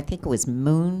products, I think it was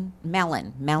melon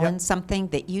Yep. something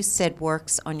that you said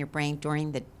works on your brain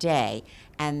during the day.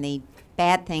 And the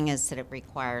bad thing is that it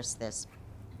requires this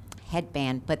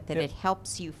headband, but that Yep. it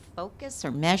helps you focus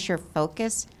or measure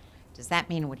focus. Does that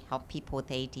mean it would help people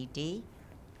with ADD?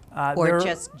 Or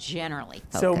just generally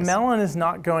focus? So Melon is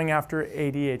not going after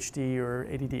ADHD or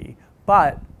ADD,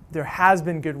 but there has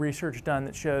been good research done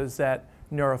that shows that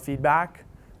neurofeedback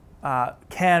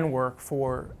can work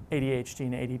for ADHD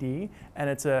and ADD, and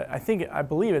I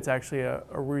believe it's actually a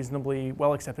reasonably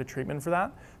well-accepted treatment for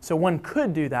that. So one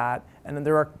could do that, and then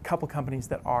there are a couple companies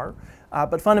that are.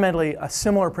 But fundamentally, a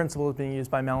similar principle is being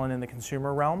used by Melon in the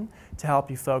consumer realm to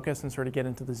help you focus and sort of get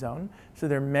into the zone. So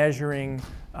they're measuring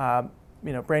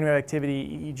brainwave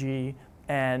activity, EEG,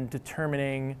 and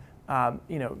determining,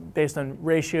 based on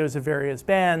ratios of various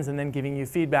bands, and then giving you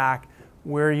feedback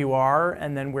where you are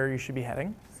and then where you should be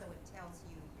heading. So it tells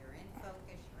you you're in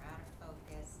focus, you're out of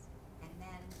focus, and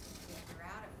then if you're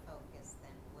out of focus, then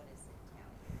what does it tell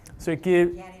you? So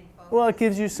it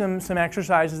gives you some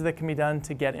exercises that can be done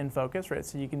to get in focus, right?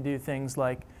 So you can do things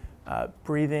like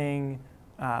breathing,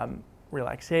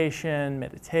 relaxation,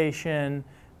 meditation.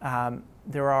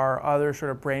 There are other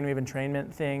sort of brainwave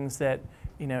entrainment things that,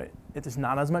 there's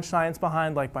not as much science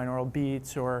behind, like binaural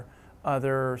beats or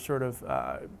other sort of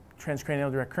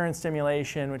transcranial direct current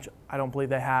stimulation, which I don't believe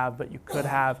they have, but you could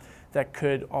have, that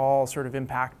could all sort of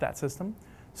impact that system.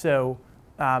 So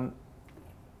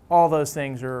all those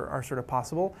things are sort of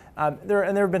possible. There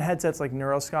have been headsets like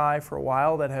NeuroSky for a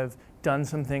while that have done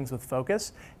some things with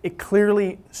focus. It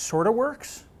clearly sort of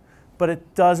works, but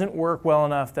it doesn't work well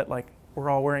enough that we're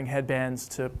all wearing headbands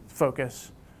to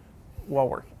focus while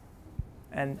working.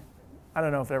 And I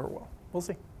don't know if it ever will. We'll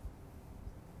see. Is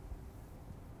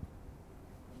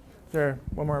there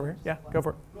one more over here? Yeah, go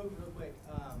for it. Real quick.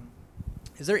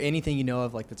 Is there anything you know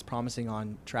of that's promising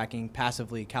on tracking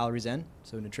passively calories in,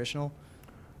 so nutritional?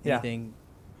 Yeah. Anything?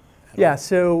 Yeah.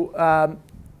 So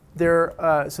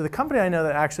so the company I know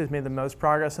that actually has made the most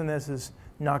progress in this has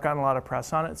not gotten a lot of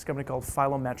press on it. It's a company called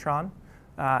Philometron,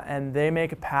 and they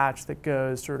make a patch that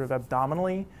goes sort of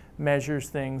abdominally, measures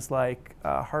things like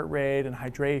heart rate and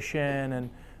hydration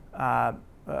and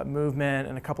movement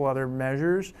and a couple other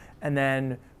measures, and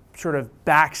then sort of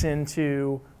backs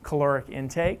into caloric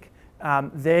intake.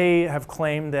 They have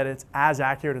claimed that it's as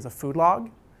accurate as a food log.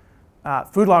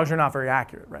 Food logs are not very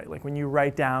accurate, right? Like when you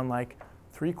write down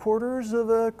 3/4 of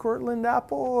a Cortland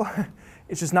apple,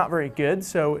 it's just not very good.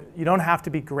 So you don't have to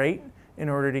be great in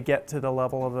order to get to the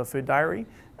level of a food diary.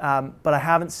 But I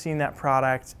haven't seen that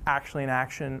product actually in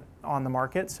action on the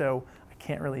market, so I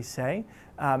can't really say.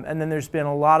 And then there's been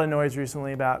a lot of noise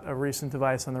recently about a recent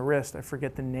device on the wrist. I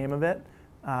forget the name of it.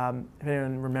 If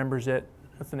anyone remembers it,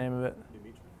 what's the name of it?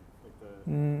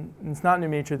 It's not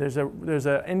Numetra. There's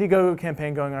a Indiegogo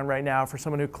campaign going on right now for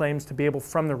someone who claims to be able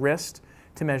from the wrist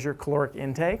to measure caloric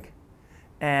intake,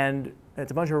 and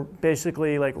it's a bunch of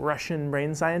basically like Russian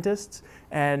brain scientists,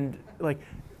 and like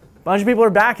a bunch of people are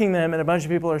backing them, and a bunch of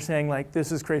people are saying like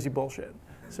this is crazy bullshit.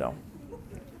 So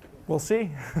we'll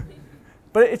see,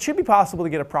 but it should be possible to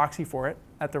get a proxy for it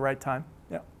at the right time.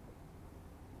 Yeah.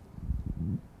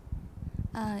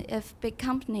 If big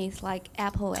companies like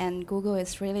Apple and Google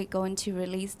is really going to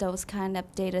release those kind of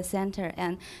data center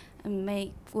and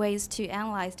make ways to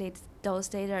analyze those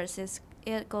data, is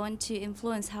it going to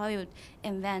influence how you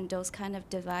invent those kind of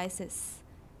devices?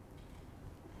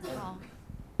 Oh.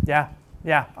 Yeah.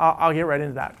 I'll get right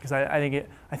into that because I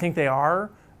think they are,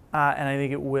 and I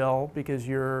think it will, because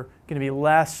you're going to be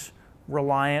less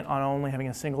reliant on only having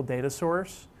a single data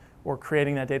source or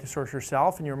creating that data source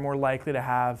yourself, and you're more likely to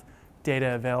have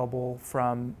data available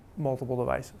from multiple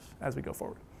devices as we go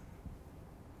forward.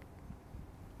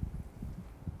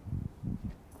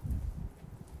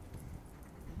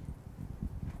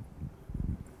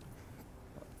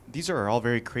 These are all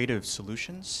very creative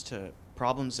solutions to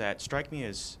problems that strike me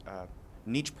as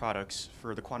niche products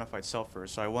for the quantified selfers.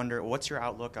 So I wonder, what's your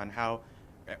outlook on how,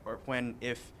 or when,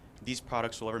 if these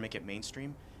products will ever make it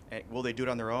mainstream? Will they do it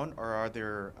on their own, or are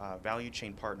there value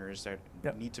chain partners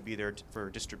that need to be there for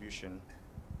distribution?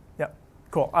 Yep,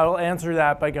 cool. I will answer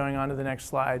that by going on to the next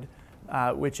slide,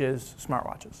 which is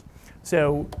smartwatches.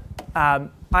 So I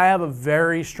have a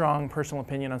very strong personal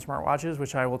opinion on smartwatches,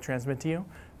 which I will transmit to you.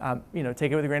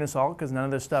 Take it with a grain of salt, because none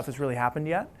of this stuff has really happened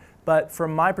yet. But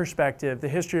from my perspective, the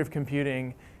history of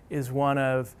computing is one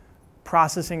of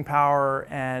processing power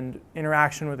and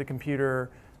interaction with the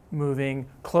computer moving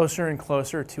closer and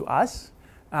closer to us,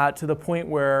 to the point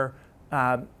where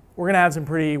we're going to have some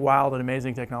pretty wild and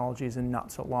amazing technologies in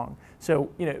not so long. So,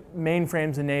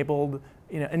 mainframes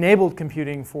enabled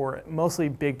computing for mostly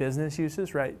big business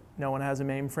uses, right? No one has a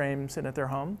mainframe sitting at their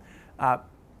home.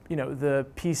 The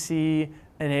PC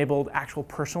enabled actual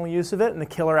personal use of it, and the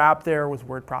killer app there was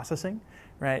word processing,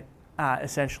 right?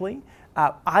 Essentially,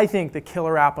 I think the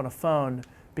killer app on a phone,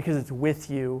 because it's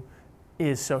with you,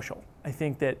 is social. I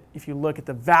think that if you look at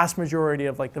the vast majority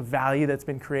of like the value that's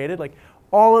been created, like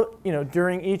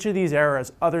during each of these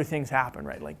eras, other things happened,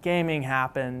 right? Like gaming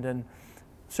happened and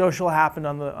social happened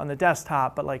on the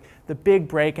desktop, but like the big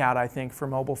breakout, I think, for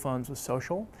mobile phones was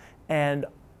social. And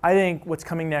I think what's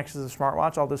coming next is a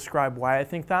smartwatch. I'll describe why I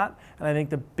think that. And I think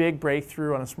the big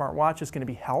breakthrough on a smartwatch is going to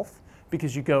be health,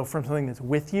 because you go from something that's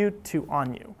with you to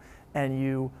on you, and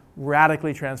you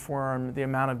radically transform the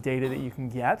amount of data that you can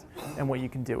get and what you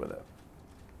can do with it.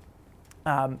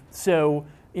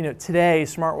 Today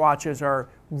smartwatches are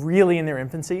really in their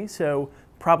infancy. So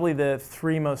probably the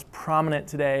three most prominent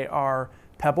today are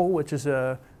Pebble, which is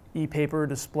a e-paper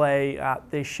display.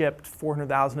 They shipped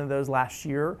 400,000 of those last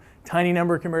year. Tiny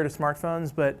number compared to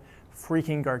smartphones, but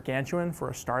freaking gargantuan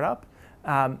for a startup.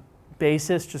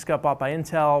 Basis just got bought by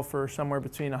Intel for somewhere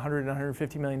between $100 and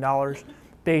 $150 million.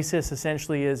 Basis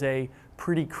essentially is a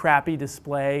pretty crappy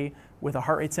display with a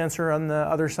heart rate sensor on the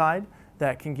other side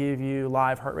that can give you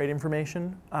live heart rate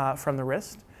information from the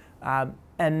wrist.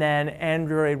 And then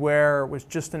Android Wear was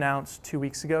just announced 2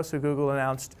 weeks ago. So Google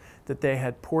announced that they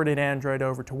had ported Android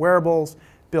over to wearables,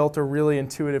 built a really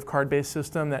intuitive card-based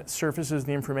system that surfaces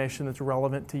the information that's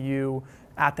relevant to you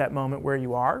at that moment where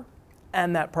you are.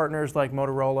 And that partners like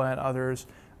Motorola and others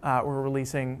were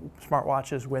releasing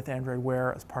smartwatches with Android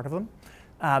Wear as part of them.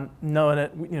 No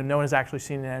one has actually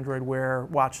seen an Android Wear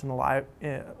watch in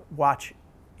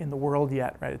the world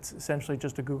yet, right? It's essentially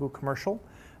just a Google commercial.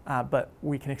 But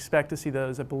we can expect to see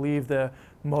those. I believe the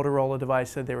Motorola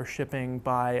device said they were shipping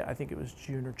by, I think it was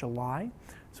June or July.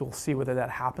 So we'll see whether that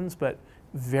happens, but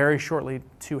very shortly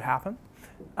to happen.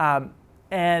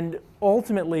 And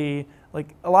ultimately,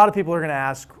 like a lot of people are going to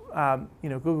ask,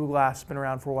 Google Glass has been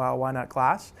around for a while, why not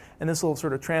Glass? And this will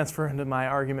sort of transfer into my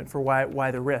argument for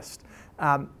why the wrist.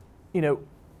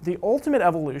 The ultimate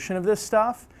evolution of this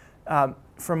stuff,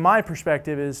 from my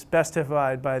perspective, is best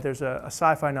typified by, there's a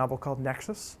sci-fi novel called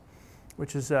Nexus,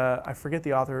 which is, I forget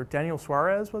the author, Daniel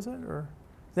Suarez, was it? Or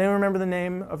does anyone remember the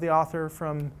name of the author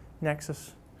from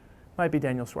Nexus? Might be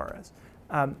Daniel Suarez.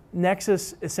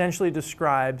 Nexus essentially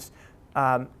describes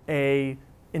a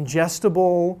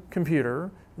ingestible computer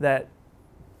that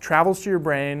travels to your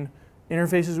brain,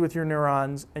 interfaces with your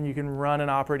neurons, and you can run an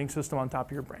operating system on top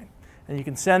of your brain. And you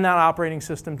can send that operating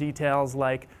system details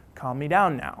like, calm me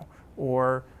down now,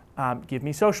 or give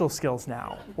me social skills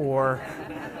now, or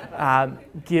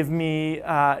give me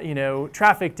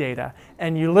traffic data,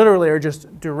 and you literally are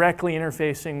just directly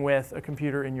interfacing with a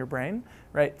computer in your brain,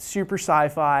 right? Super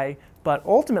sci-fi, but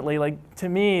ultimately, like, to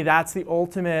me, that's the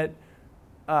ultimate.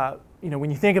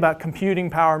 When you think about computing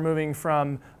power moving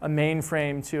from a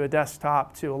mainframe to a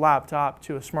desktop to a laptop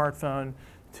to a smartphone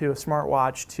to a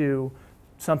smartwatch to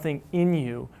something in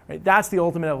you, right? That's the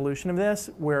ultimate evolution of this,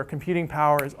 where computing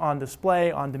power is on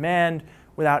display, on demand,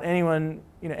 without anyone,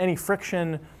 any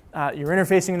friction. You're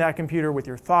interfacing that computer with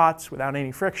your thoughts without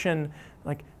any friction.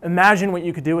 Like, imagine what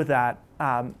you could do with that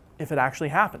if it actually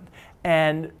happened.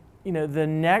 And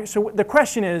so the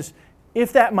question is,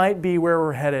 if that might be where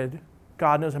we're headed,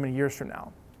 God knows how many years from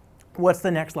now, what's the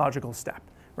next logical step,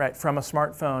 right? From a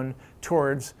smartphone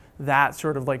towards that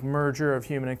sort of like merger of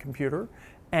human and computer.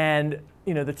 And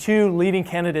the two leading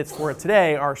candidates for it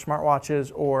today are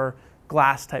smartwatches or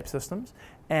glass type systems.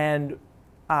 And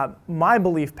my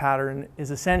belief pattern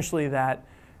is essentially that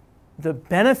the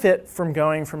benefit from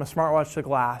going from a smartwatch to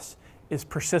glass is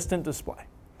persistent display,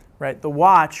 right? The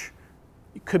watch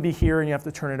could be here and you have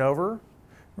to turn it over,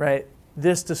 right?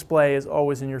 This display is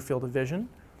always in your field of vision.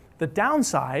 The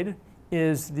downside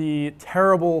is the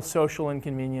terrible social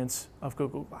inconvenience of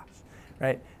Google Glass,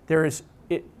 right?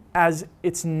 As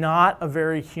it's not a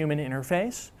very human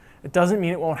interface. It doesn't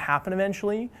mean it won't happen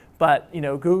eventually, but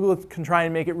Google can try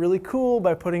and make it really cool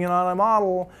by putting it on a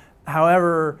model.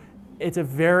 However, it's a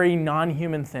very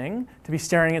non-human thing to be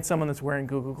staring at someone that's wearing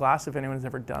Google Glass. If anyone's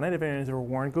ever done it, if anyone's ever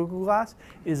worn Google Glass,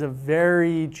 is a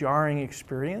very jarring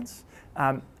experience.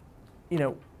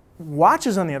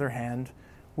 Watches, on the other hand,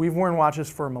 we've worn watches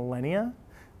for millennia.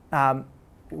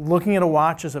 Looking at a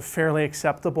watch is a fairly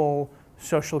acceptable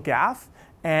social gaffe,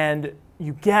 and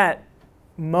you get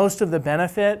most of the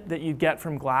benefit that you get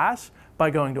from glass by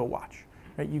going to a watch.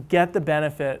 Right? You get the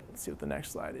benefit, let's see what the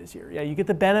next slide is here. Yeah, you get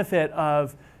the benefit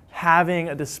of having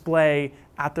a display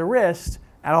at the wrist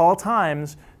at all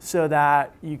times so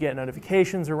that you get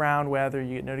notifications around weather,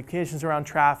 you get notifications around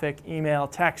traffic, email,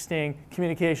 texting,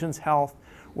 communications, health,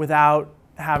 without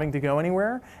having to go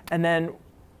anywhere. And then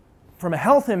from a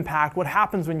health impact, what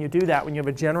happens when you do that, when you have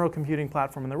a general computing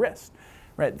platform on the wrist?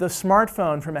 Right? The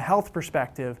smartphone, from a health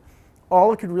perspective,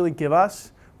 all it could really give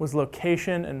us was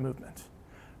location and movement.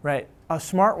 Right? A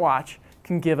smartwatch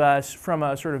can give us, from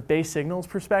a sort of base signals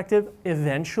perspective,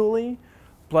 eventually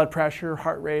blood pressure,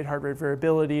 heart rate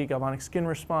variability, galvanic skin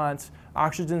response,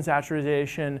 oxygen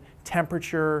saturation,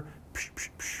 temperature,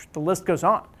 the list goes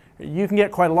on. You can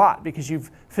get quite a lot because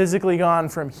you've physically gone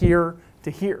from here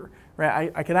to here.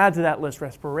 Right? I could add to that list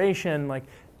respiration. Like,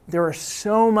 there are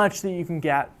so much that you can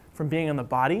get from being on the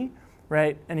body,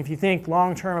 right? And if you think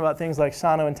long-term about things like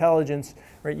sono-intelligence,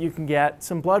 right, you can get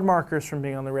some blood markers from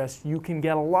being on the wrist. You can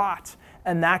get a lot.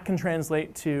 And that can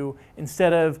translate to,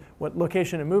 instead of what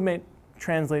location and movement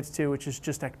translates to, which is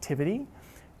just activity,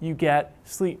 you get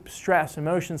sleep, stress,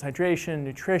 emotions, hydration,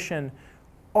 nutrition,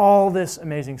 all this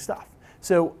amazing stuff.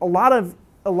 So a lot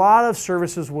of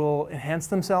services will enhance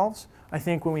themselves, I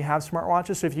think, when we have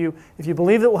smartwatches. So if you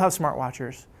believe that we'll have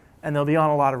smartwatchers and they'll be on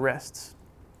a lot of wrists,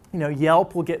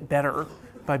 Yelp will get better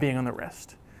by being on the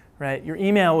wrist, right? Your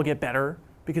email will get better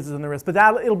because it's on the wrist, but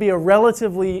it'll be a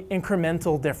relatively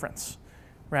incremental difference,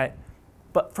 right?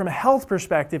 But from a health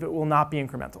perspective, it will not be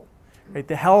incremental, right?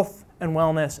 The health and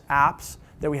wellness apps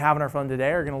that we have on our phone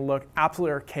today are going to look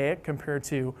absolutely archaic compared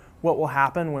to what will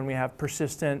happen when we have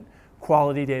persistent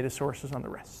quality data sources on the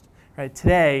wrist, right?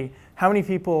 Today, how many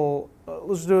people,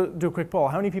 let's do a quick poll,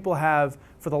 how many people have,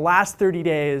 for the last 30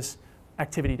 days,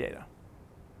 activity data?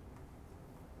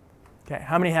 Okay,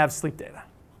 how many have sleep data?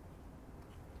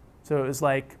 So it was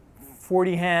like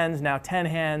 40 hands, now 10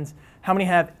 hands. How many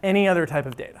have any other type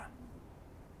of data?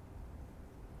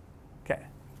 Okay,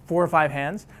 4 or 5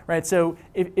 hands, right? So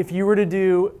if you were to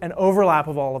do an overlap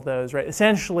of all of those, right,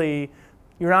 essentially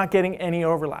you're not getting any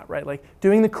overlap, right? Like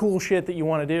doing the cool shit that you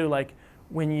want to do, like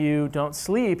when you don't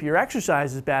sleep, your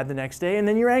exercise is bad the next day, and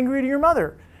then you're angry to your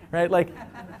mother, right? Like,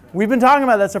 we've been talking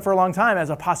about that stuff for a long time as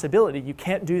a possibility. You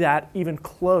can't do that even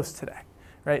close today,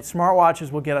 right?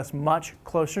 Smartwatches will get us much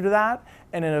closer to that,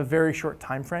 and in a very short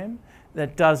time frame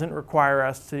that doesn't require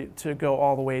us to go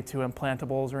all the way to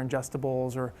implantables or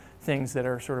ingestibles or things that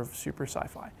are sort of super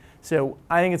sci-fi. So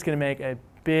I think it's going to make a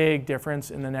big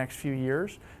difference in the next few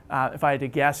years. If I had to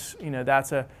guess,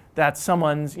 that's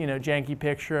someone's janky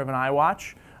picture of an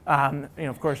iWatch.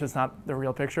 Of course, it's not the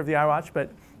real picture of the iWatch,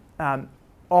 but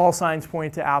all signs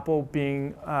point to Apple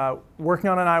being working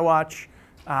on an iWatch.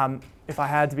 If I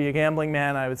had to be a gambling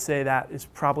man, I would say that is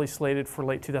probably slated for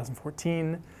late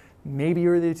 2014, maybe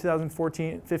early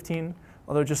 2015.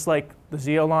 Although just like the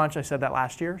Zeo launch, I said that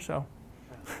last year, so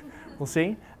we'll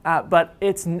see. But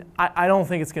I don't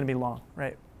think it's going to be long,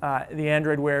 right? The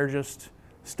Android Wear just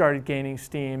started gaining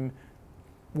steam.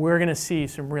 We're going to see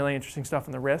some really interesting stuff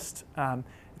on the wrist.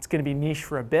 It's going to be niche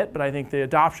for a bit, but I think the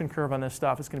adoption curve on this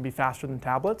stuff is going to be faster than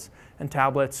tablets. And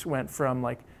tablets went from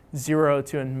like 0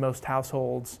 to in most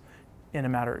households in a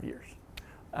matter of years.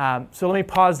 So let me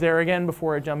pause there again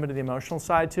before I jump into the emotional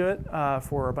side to it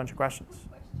for a bunch of questions.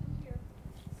 Question here.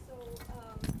 So,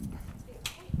 thanks.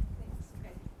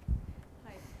 Okay.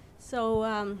 Hi.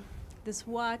 So this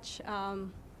watch,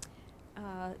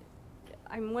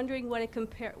 I'm wondering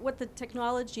what the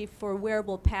technology for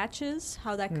wearable patches,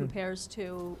 how that compares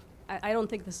to. I don't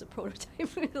think this is a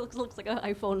prototype. It looks like an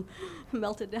iPhone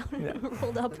melted down and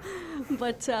rolled up.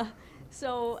 But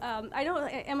so I know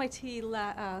MIT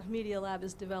Media Lab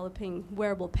is developing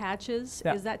wearable patches.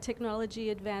 Yeah. Is that technology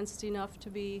advanced enough to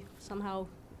be somehow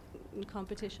in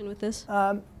competition with this?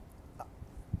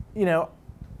 You know,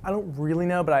 I don't really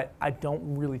know, but I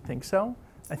don't really think so.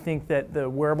 I think that the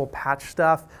wearable patch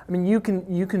stuff, I mean, you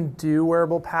can do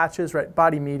wearable patches, right?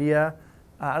 Body Media,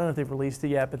 I don't know if they've released it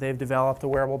yet, but they've developed a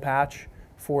wearable patch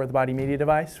for the Body Media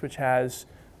device, which has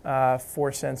 4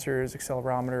 sensors,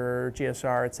 accelerometer,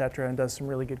 GSR, et cetera, and does some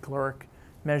really good caloric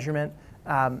measurement.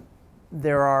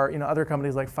 There are other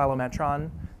companies like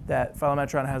Philometron, that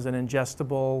Philometron has an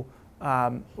ingestible,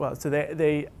 so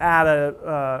they add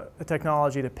a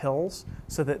technology to pills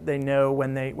so that they know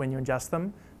when you ingest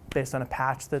them, based on a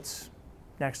patch that's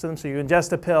next to them. So you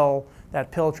ingest a pill,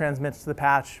 that pill transmits to the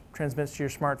patch, transmits to your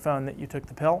smartphone that you took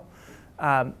the pill.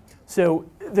 So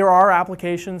there are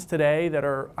applications today that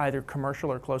are either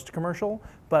commercial or close to commercial,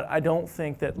 but I don't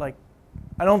think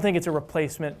it's a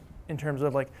replacement in terms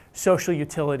of like social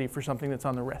utility for something that's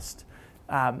on the wrist,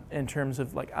 in terms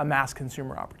of like a mass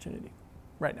consumer opportunity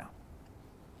right now.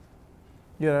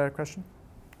 You had a question?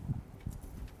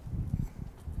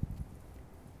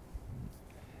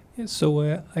 So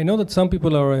I know that some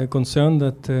people are concerned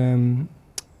that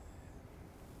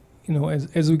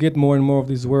as we get more and more of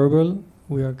this wearable,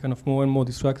 we are kind of more and more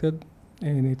distracted,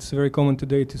 and it's very common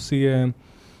today to see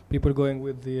people going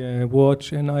with the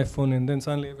watch and iPhone, and then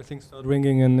suddenly everything starts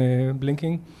ringing and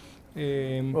blinking.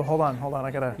 Well, hold on, I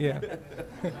gotta. Yeah.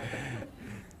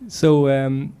 So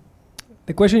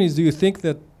the question is, do you think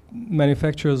that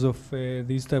manufacturers of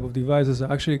these type of devices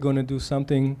are actually going to do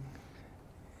something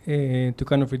to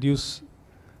kind of reduce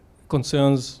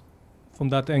concerns from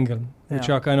that angle, which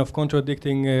are kind of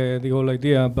contradicting the whole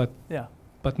idea, but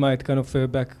might kind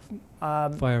of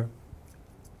backfire?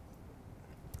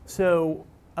 So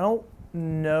I don't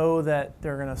know that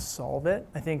they're going to solve it.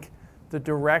 I think the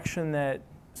direction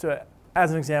so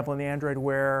as an example, in the Android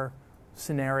Wear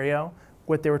scenario,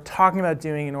 what they were talking about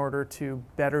doing in order to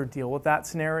better deal with that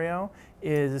scenario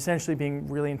is essentially being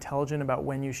really intelligent about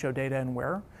when you show data and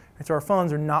where. And so our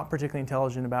phones are not particularly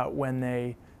intelligent about when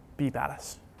they beep at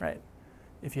us, right?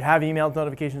 If you have email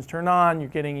notifications turned on, you're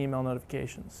getting email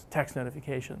notifications, text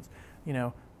notifications.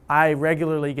 I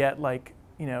regularly get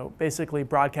basically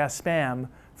broadcast spam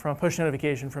from a push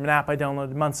notification from an app I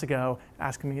downloaded months ago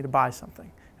asking me to buy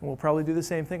something. And we'll probably do the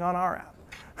same thing on our app.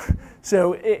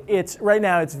 So right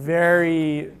now it's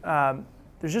very,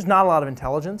 there's just not a lot of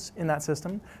intelligence in that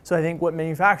system. So I think what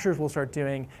manufacturers will start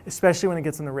doing, especially when it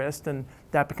gets on the wrist and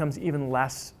that becomes even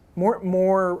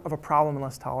more of a problem and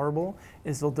less tolerable,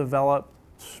 is they'll develop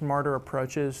smarter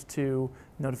approaches to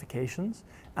notifications.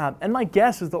 And my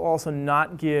guess is they'll also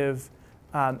not give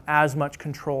as much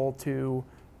control to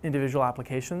individual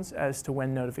applications as to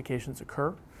when notifications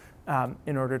occur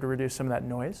in order to reduce some of that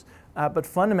noise. But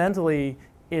fundamentally,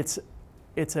 it's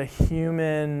a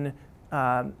human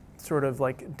sort of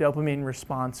like dopamine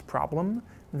response problem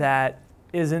that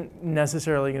isn't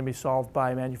necessarily going to be solved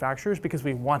by manufacturers because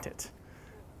we want it.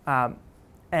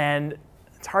 And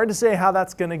it's hard to say how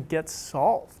that's going to get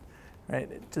solved,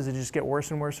 right? Does it just get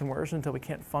worse and worse and worse until we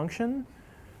can't function?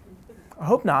 I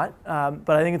hope not, but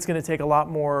I think it's going to take a lot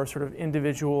more sort of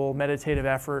individual meditative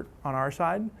effort on our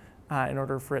side in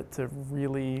order for it to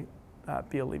really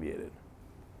be alleviated.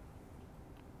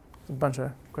 A bunch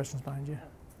of questions behind you.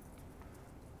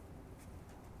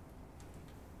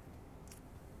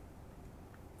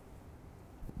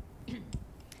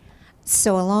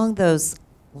 So along those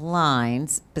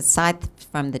lines, beside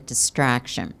from the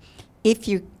distraction, if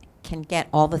you can get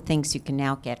all the things you can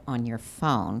now get on your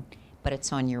phone, but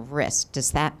it's on your wrist,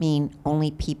 does that mean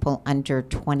only people under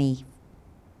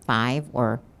 25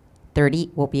 or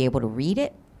 30 will be able to read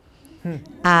it?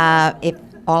 If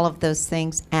all of those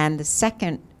things. And the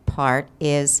second part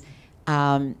is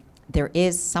there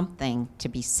is something to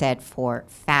be said for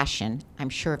fashion. I'm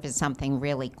sure if it's something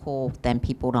really cool, then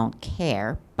people don't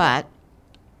care. But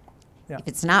Yeah. if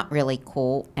it's not really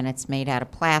cool and it's made out of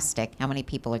plastic, how many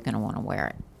people are going to want to wear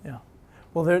it? Yeah.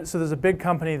 Well, so there's a big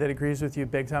company that agrees with you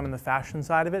big time on the fashion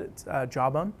side of it. It's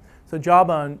Jawbone. So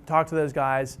Jawbone, talk to those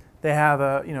guys. They have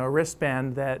a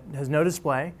wristband that has no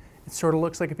display. It sort of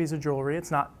looks like a piece of jewelry.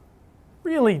 It's not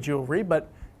really jewelry, but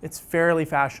it's fairly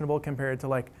fashionable compared to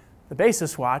like the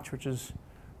Basis watch, which is,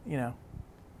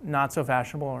 not so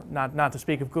fashionable, or not to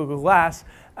speak of Google Glass.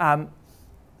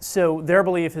 So their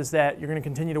belief is that you're going to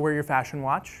continue to wear your fashion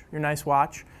watch, your nice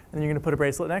watch, and then you're going to put a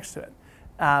bracelet next to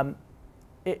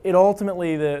it. It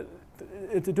ultimately,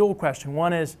 it's a dual question.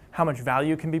 One is how much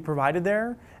value can be provided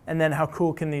there, and then how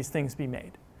cool can these things be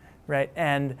made, right?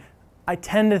 And I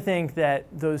tend to think that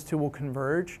those two will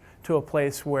converge to a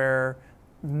place where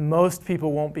most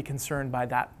people won't be concerned by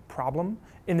that problem.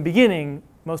 In the beginning,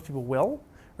 most people will,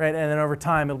 right? And then over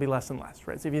time, it'll be less and less,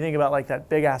 right? So if you think about like that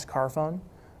big ass car phone,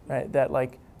 right? That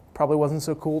like probably wasn't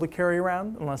so cool to carry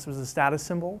around unless it was a status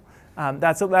symbol.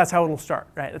 That's how it'll start,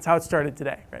 right? That's how it started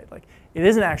today, right? Like it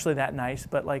isn't actually that nice,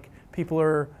 but like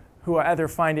people who either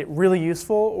find it really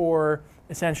useful or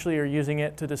essentially are using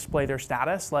it to display their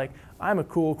status, like I'm a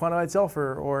cool quantified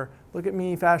selfer, or look at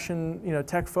me, fashion,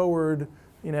 tech forward,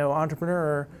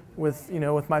 entrepreneur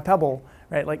with my Pebble,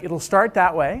 right? Like it'll start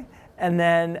that way, and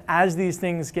then as these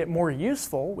things get more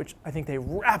useful, which I think they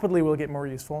rapidly will get more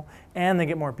useful, and they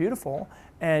get more beautiful,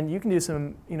 and you can do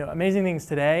some amazing things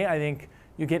today. I think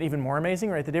you get even more amazing,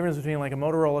 right? The difference between like a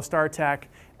Motorola StarTech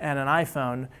and an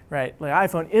iPhone, right? Like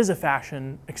iPhone is a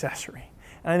fashion accessory,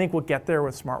 and I think we'll get there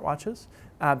with smartwatches.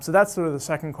 So that's sort of the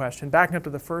second question. Backing up to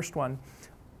the first one,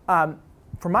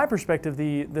 from my perspective,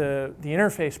 the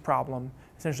interface problem,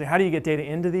 essentially how do you get data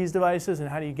into these devices and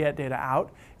how do you get data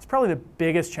out? It's probably the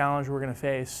biggest challenge we're going to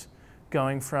face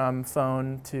going from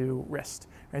phone to wrist.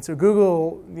 Right? So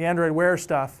Google, the Android Wear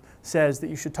stuff says that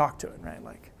you should talk to it, right?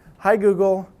 Like, hi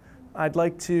Google, I'd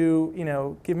like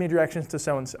to, give me directions to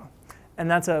so-and-so. And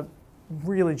that's a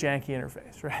really janky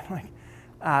interface, right?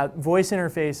 Like voice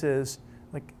interfaces,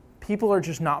 like people are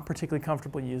just not particularly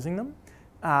comfortable using them.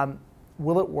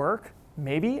 Will it work?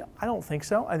 Maybe. I don't think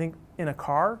so. I think in a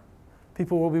car,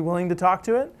 people will be willing to talk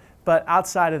to it. But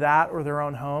outside of that or their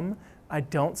own home, I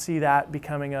don't see that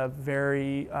becoming a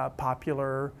very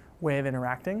popular way of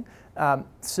interacting.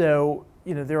 So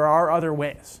there are other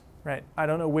ways, right? I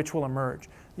don't know which will emerge.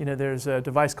 There's a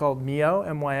device called Myo,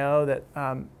 M-Y-O, that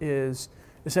is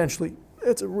essentially,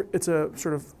 it's a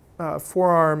sort of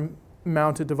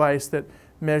forearm-mounted device that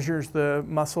measures the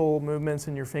muscle movements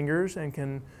in your fingers and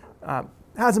can,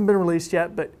 hasn't been released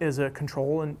yet, but is a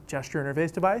control and gesture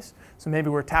interface device. So maybe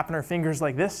we're tapping our fingers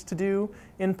like this to do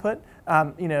input.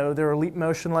 There are Leap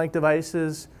Motion-like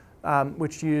devices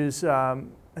which use, I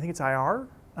think it's IR,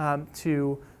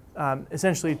 to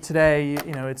essentially today,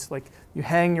 it's like you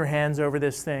hang your hands over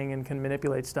this thing and can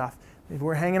manipulate stuff. Maybe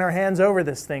we're hanging our hands over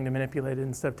this thing to manipulate it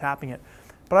instead of tapping it.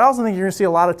 But I also think you're going to see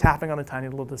a lot of tapping on a tiny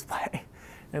little display.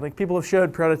 And like people have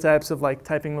showed prototypes of like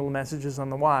typing little messages on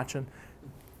the watch, and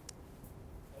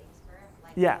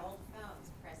yeah,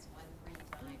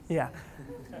 yeah.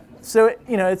 So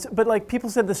but like people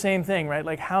said the same thing, right?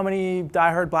 Like how many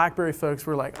diehard BlackBerry folks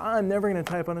were like, I'm never going to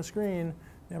type on a screen,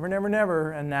 never, never,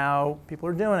 never, and now people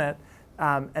are doing it,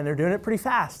 and they're doing it pretty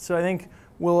fast. So I think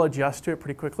we'll adjust to it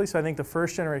pretty quickly. So I think the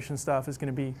first generation stuff is going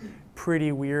to be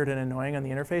pretty weird and annoying on the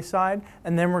interface side,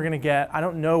 and then we're going to get, I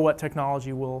don't know what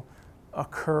technology will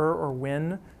occur or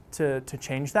when to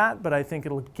change that, but I think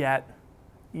it'll get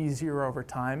easier over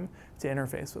time to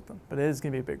interface with them. But it is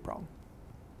going to be a big problem.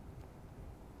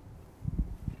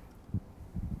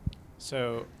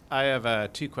 So I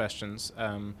have 2 questions.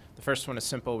 The first one is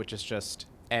simple, which is just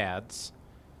ads.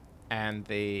 And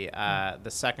the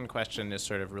second question is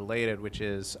sort of related, which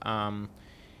is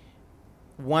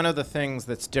one of the things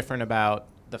that's different about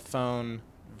the phone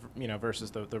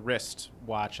versus the wrist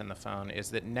watch and the phone is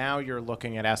that now you're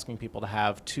looking at asking people to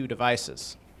have 2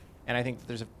 devices. And I think that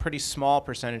there's a pretty small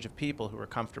percentage of people who are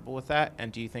comfortable with that.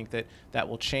 And do you think that that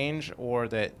will change, or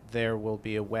that there will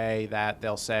be a way that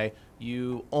they'll say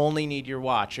you only need your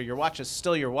watch, or your watch is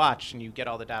still your watch and you get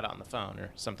all the data on the phone, or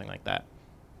something like that?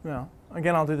 Well,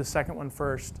 again, I'll do the second one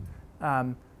first.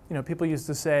 People used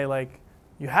to say like,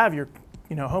 you have your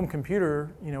home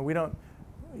computer, you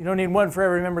don't need one for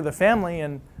every member of the family,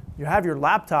 and you have your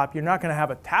laptop, you're not going to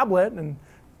have a tablet. And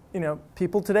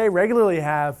people today regularly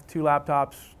have 2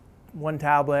 laptops, 1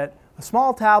 tablet, a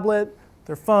small tablet,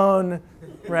 their phone,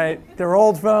 right? Their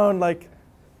old phone, like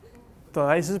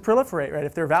devices proliferate, right?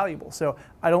 If they're valuable. So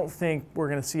I don't think we're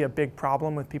going to see a big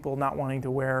problem with people not wanting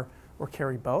to wear or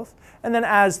carry both. And then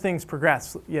as things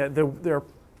progress, yeah, there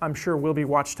I'm sure will be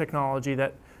watch technology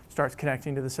that starts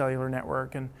connecting to the cellular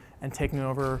network and taking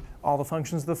over all the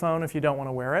functions of the phone if you don't want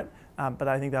to wear it. But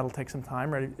I think that'll take some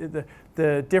time. Right?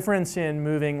 The difference in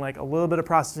moving like a little bit of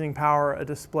processing power, a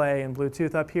display, and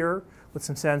Bluetooth up here with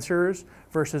some sensors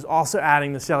versus also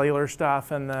adding the cellular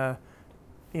stuff and the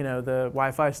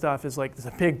Wi-Fi stuff is like there's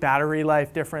a big battery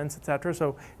life difference, et cetera.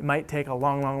 So it might take a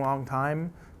long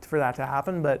time for that to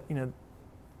happen. But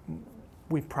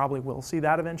we probably will see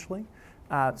that eventually.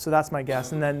 So that's my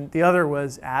guess. And then the other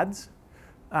was ads.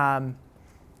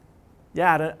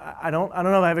 Yeah, I don't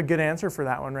know if I have a good answer for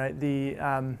that one, right?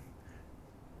 The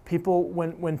people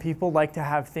when people like to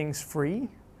have things free,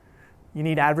 you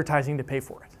need advertising to pay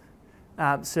for it.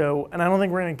 And I don't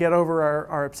think we're going to get over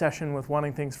our obsession with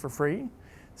wanting things for free.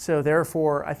 So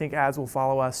therefore, I think ads will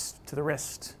follow us to the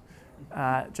wrist,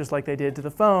 just like they did to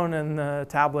the phone and the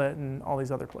tablet and all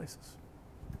these other places.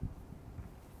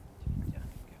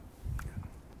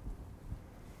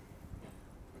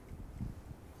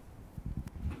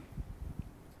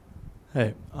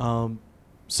 Hey,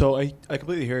 so I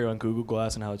completely hear you on Google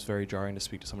Glass and how it's very jarring to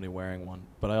speak to somebody wearing one.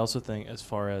 But I also think as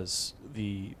far as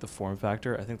the form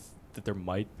factor, I think that there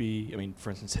might be, I mean,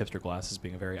 for instance, hipster glasses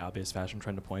being a very obvious fashion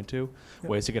trend to point to,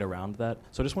 ways to get around that.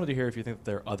 So I just wanted to hear if you think that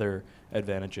there are other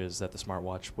advantages that the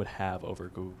smartwatch would have over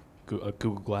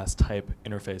Google Glass type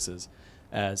interfaces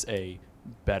as a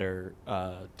better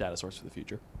data source for the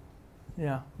future.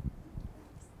 Yeah.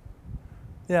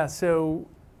 Yeah, so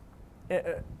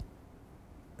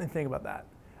think about that.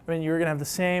 I mean, you're going to have the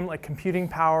same, like computing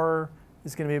power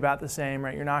is going to be about the same,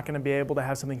 right? You're not going to be able to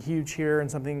have something huge here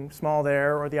and something small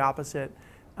there, or the opposite.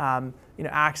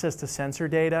 Access to sensor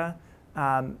data,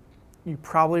 you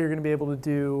probably are going to be able to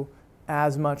do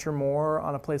as much or more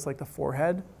on a place like the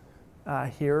forehead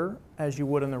here as you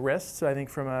would on the wrist. So I think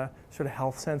from a sort of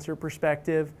health sensor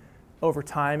perspective, over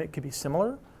time it could be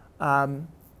similar.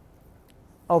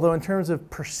 Although in terms of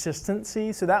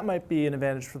persistency, so that might be an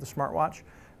advantage for the smartwatch,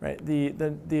 right?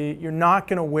 You're not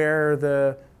going to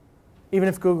wear even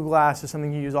if Google Glass is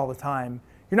something you use all the time,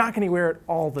 you're not going to wear it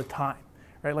all the time,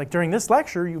 right? Like during this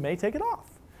lecture, you may take it off,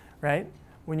 right?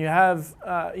 When you have,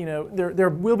 there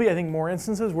will be, I think, more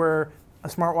instances where a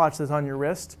smartwatch that's on your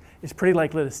wrist is pretty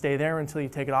likely to stay there until you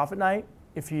take it off at night,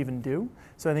 if you even do.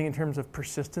 So I think in terms of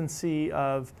persistency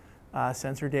of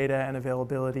sensor data and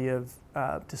availability of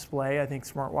display, I think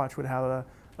smartwatch would have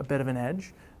a bit of an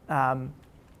edge.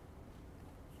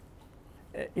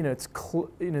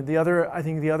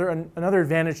 Another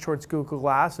advantage towards Google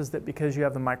Glass is that because you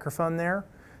have the microphone there,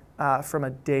 from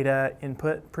a data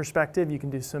input perspective, you can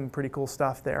do some pretty cool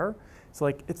stuff there. So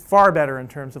like it's far better in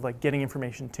terms of like getting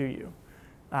information to you.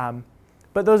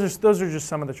 But those are just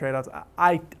some of the trade-offs.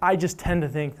 I just tend to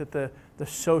think that the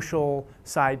social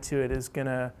side to it is going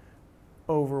to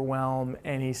overwhelm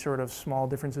any sort of small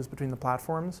differences between the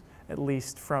platforms, at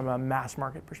least from a mass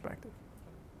market perspective.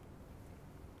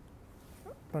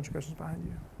 Bunch of questions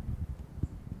behind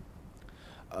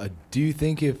you. Do you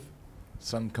think if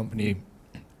some company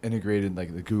integrated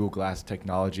like the Google Glass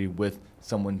technology with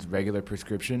someone's regular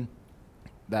prescription,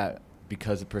 that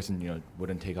because the person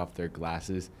wouldn't take off their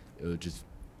glasses, it would just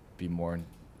be more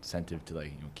incentive to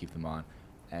keep them on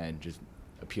and just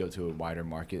appeal to a wider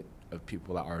market of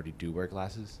people that already do wear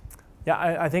glasses?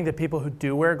 Yeah, I think that people who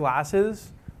do wear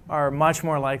glasses are much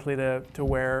more likely to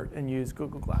wear and use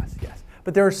Google Glass. Yes,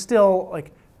 but there are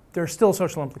still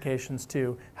social implications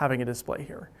to having a display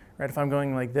here, right? If I'm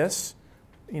going like this,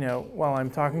 while I'm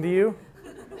talking to you,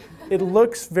 it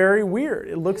looks very weird.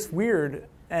 It looks weird,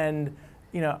 and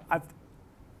I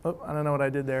don't know what I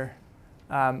did there,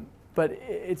 but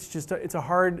it's a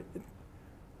hard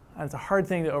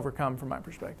thing to overcome from my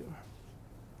perspective.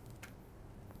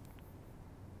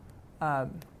 All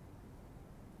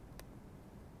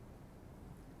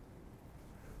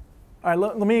right, I'm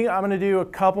going to do a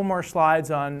couple more slides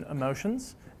on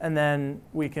emotions, and then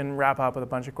we can wrap up with a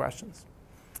bunch of questions.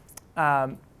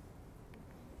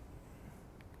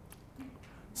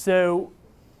 So,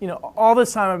 all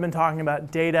this time I've been talking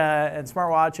about data and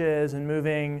smartwatches and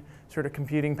moving sort of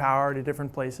computing power to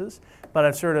different places, but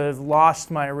I've sort of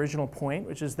lost my original point,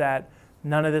 which is that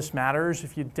none of this matters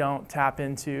if you don't tap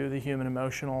into the human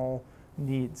emotional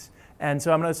needs. And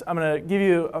so I'm going to give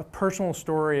you a personal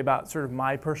story about sort of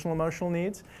my personal emotional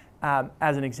needs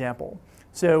as an example.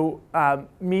 So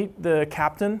meet the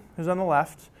captain, who's on the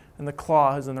left, and the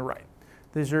claw, who's on the right.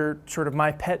 These are sort of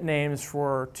my pet names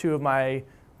for two of my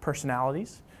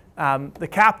personalities. The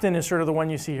captain is sort of the one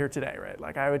you see here today, right?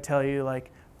 Like I would tell you, like,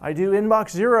 I do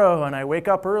inbox 0, and I wake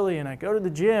up early, and I go to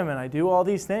the gym, and I do all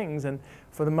these things. And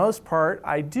for the most part,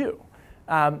 I do.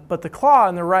 But the claw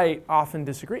on the right often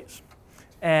disagrees.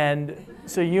 And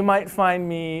so you might find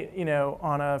me,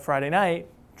 on a Friday night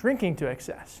drinking to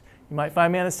excess. You might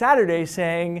find me on a Saturday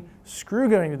saying, screw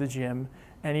going to the gym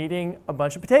and eating a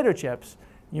bunch of potato chips.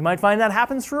 You might find that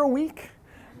happens for a week.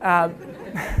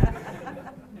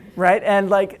 Right?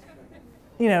 And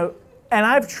and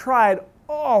I've tried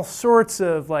all sorts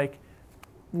of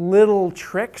little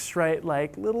tricks, right?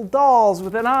 Like little dolls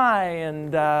with an eye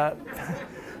and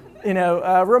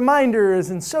reminders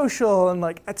and social, and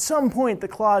at some point the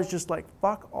claw is just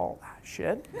fuck all that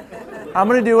shit. I'm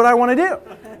gonna do what I want to do,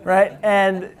 right?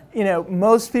 And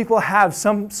most people have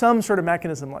some sort of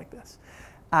mechanism like this.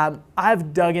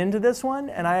 I've dug into this one,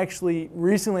 and I actually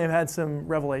recently have had some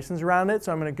revelations around it,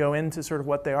 so I'm going to go into sort of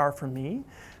what they are for me.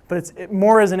 But it's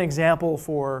more as an example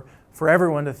for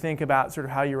everyone to think about sort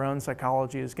of how your own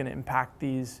psychology is going to impact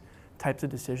these types of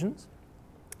decisions.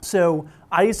 So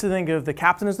I used to think of the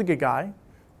captain as the good guy,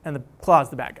 and the claw as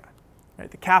the bad guy. Right?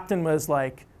 The captain was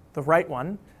the right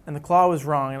one, and the claw was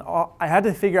wrong, and I had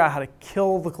to figure out how to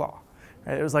kill the claw.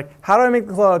 Right? It was how do I make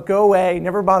the claw go away,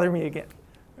 never bother me again?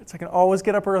 So I can always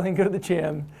get up early and go to the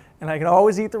gym, and I can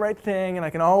always eat the right thing, and I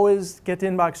can always get to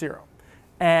inbox 0.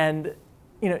 And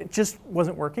it just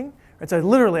wasn't working. Right? So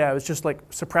I was just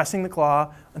suppressing the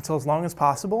claw until as long as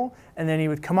possible, and then he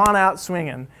would come on out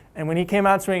swinging. And when he came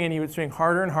out swinging, he would swing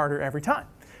harder and harder every time.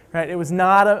 Right? It was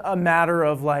not a matter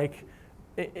of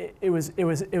it was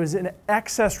an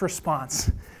excess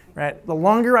response. Right? The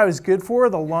longer I was good for,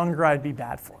 the longer I'd be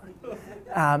bad for.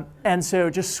 And so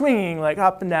just swinging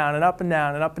up and down and up and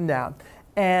down and up and down.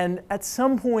 And at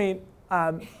some point,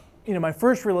 my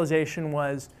first realization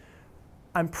was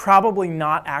I'm probably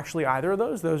not actually either of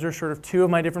those. Those are sort of two of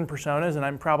my different personas, and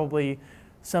I'm probably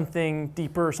something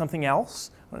deeper, something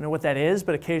else. I don't know what that is,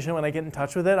 but occasionally when I get in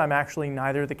touch with it, I'm actually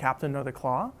neither the captain nor the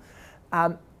claw.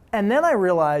 And then I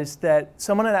realized that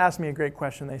someone had asked me a great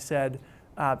question. They said,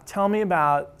 tell me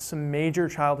about some major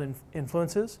child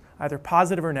influences, either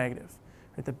positive or negative.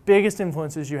 Right, the biggest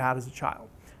influences you had as a child.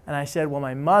 And I said, well,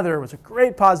 my mother was a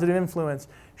great positive influence.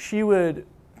 She would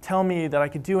tell me that I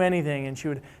could do anything, and she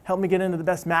would help me get into the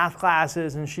best math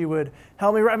classes, and she would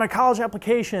help me write my college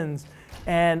applications.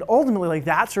 And ultimately,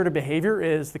 that sort of behavior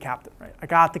is the captain. Right? I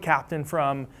got the captain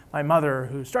from my mother,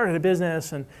 who started a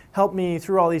business and helped me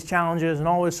through all these challenges and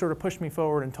always sort of pushed me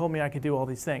forward and told me I could do all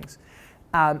these things.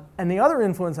 And the other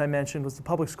influence I mentioned was the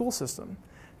public school system,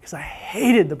 because I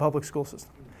hated the public school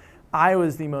system. I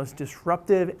was the most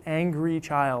disruptive, angry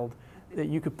child that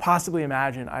you could possibly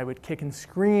imagine. I would kick and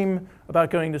scream about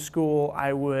going to school.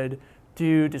 I would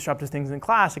do disruptive things in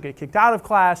class. I'd get kicked out of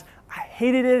class. I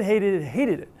hated it, hated it,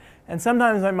 hated it. And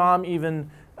sometimes my mom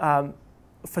even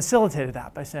facilitated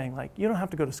that by saying, you don't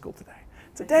have to go to school today.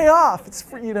 It's a day off. It's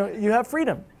free, you have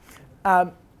freedom.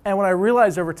 And what I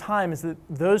realized over time is that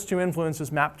those two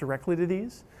influences map directly to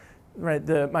these. Right,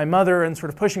 my mother and sort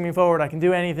of pushing me forward, I can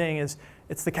do anything,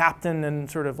 it's the captain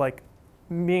and sort of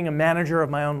being a manager of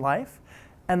my own life.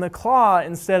 And the claw,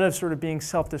 instead of sort of being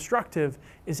self-destructive,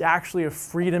 is actually a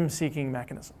freedom-seeking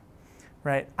mechanism.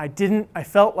 Right? I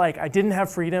felt like I didn't have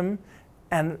freedom,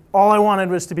 and all I wanted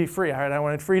was to be free. Right? I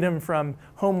wanted freedom from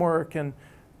homework and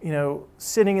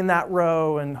sitting in that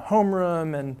row and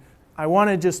homeroom, and I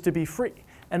wanted just to be free.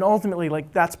 And ultimately,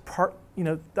 that's part.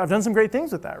 I've done some great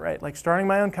things with that, right? Like starting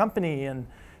my own company and,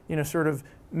 sort of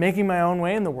making my own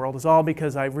way in the world is all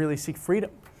because I really seek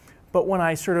freedom. But when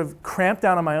I sort of cramp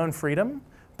down on my own freedom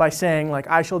by saying,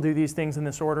 I shall do these things in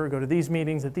this order, go to these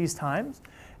meetings at these times,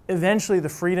 eventually the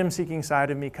freedom-seeking side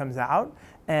of me comes out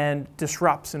and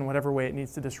disrupts in whatever way it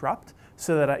needs to disrupt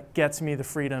so that it gets me the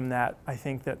freedom that I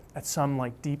think that at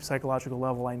some deep psychological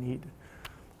level I need.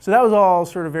 So that was all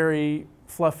sort of very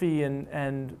fluffy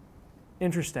and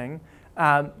interesting.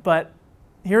 But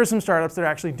here are some startups that are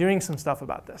actually doing some stuff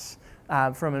about this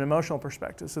from an emotional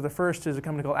perspective. So the first is a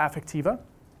company called Affectiva.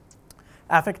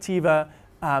 Affectiva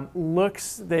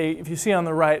if you see on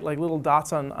the right, little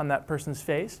dots on that person's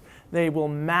face, they will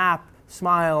map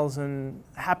smiles and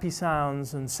happy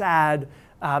sounds and sad,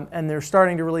 and they're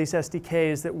starting to release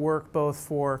SDKs that work both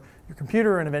for your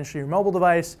computer and eventually your mobile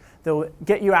device. They'll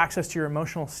get you access to your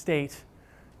emotional state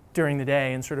during the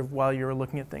day and sort of while you're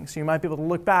looking at things. So you might be able to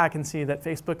look back and see that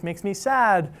Facebook makes me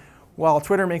sad while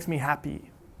Twitter makes me happy.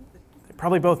 They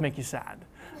probably both make you sad.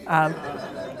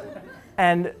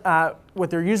 And what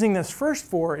they're using this first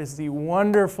for is the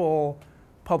wonderful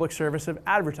public service of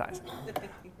advertising.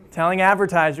 Telling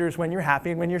advertisers when you're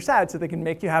happy and when you're sad so they can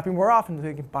make you happy more often so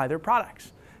they can buy their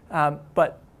products.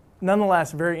 But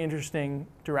nonetheless, a very interesting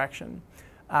direction.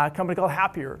 A company called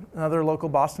Happier, another local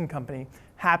Boston company.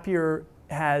 Happier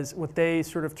has what they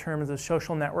sort of term as a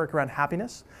social network around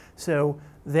happiness. So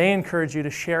they encourage you to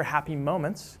share happy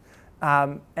moments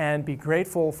and be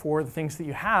grateful for the things that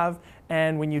you have.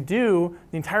 And when you do,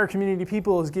 the entire community of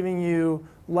people is giving you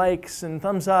likes and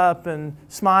thumbs up and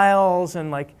smiles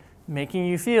and like making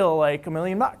you feel like $1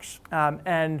 million bucks.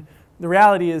 And the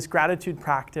reality is gratitude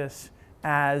practice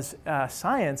as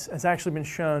science has actually been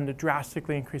shown to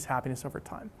drastically increase happiness over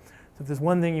time. So if there's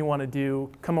one thing you want to do,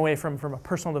 come away from a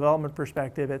personal development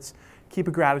perspective, it's keep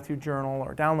a gratitude journal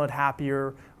or download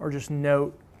Happier or just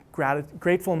note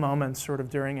grateful moments sort of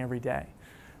during every day.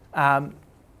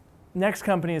 Next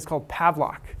company is called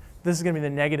Pavlok. This is going to be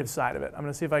the negative side of it. I'm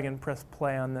going to see if I can press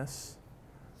play on this.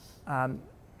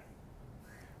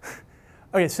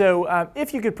 Okay, so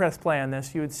if you could press play on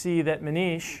this, you would see that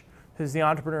Manish, who's the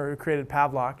entrepreneur who created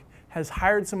Pavlok, has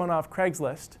hired someone off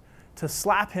Craigslist to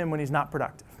slap him when he's not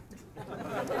productive.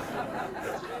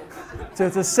 So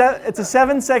it's a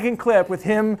 7-second clip with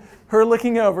her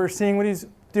looking over, seeing what he's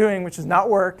doing, which is not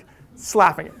work,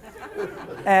 slapping him.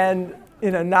 And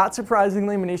not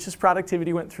surprisingly, Manish's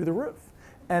productivity went through the roof.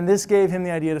 And this gave him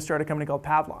the idea to start a company called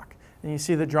Pavlok. And you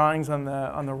see the drawings on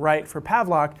the right for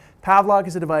Pavlok. Pavlok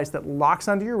is a device that locks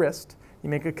onto your wrist. You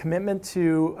make a commitment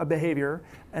to a behavior,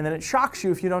 and then it shocks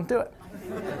you if you don't do it.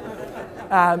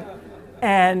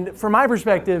 And from my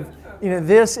perspective,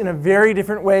 this in a very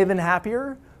different way than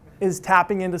Happier is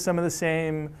tapping into some of the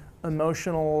same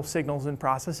emotional signals and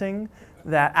processing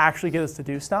that actually get us to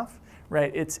do stuff,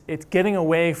 right? It's getting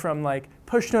away from like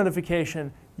push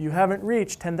notification, you haven't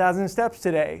reached 10,000 steps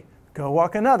today, go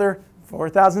walk another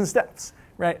 4,000 steps,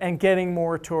 right? And getting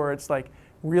more towards like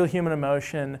real human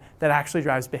emotion that actually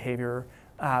drives behavior.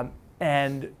 And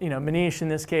Manish in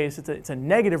this case, it's a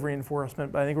negative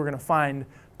reinforcement, but I think we're going to find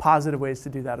positive ways to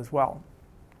do that as well.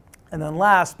 And then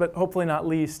last, but hopefully not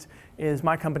least, is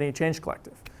my company, Change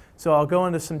Collective. So I'll go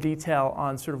into some detail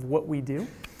on sort of what we do.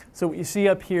 So what you see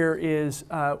up here is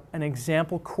an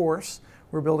example course.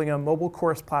 We're building a mobile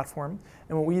course platform.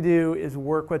 And what we do is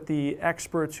work with the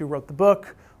experts who wrote the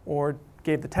book or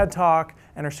gave the TED Talk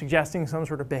and are suggesting some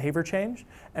sort of behavior change.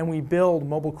 And we build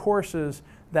mobile courses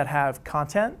that have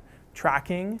content,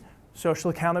 tracking,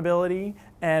 social accountability,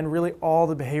 and really all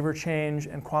the behavior change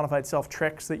and quantified self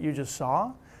tricks that you just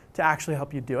saw to actually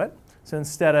help you do it. So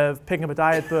instead of picking up a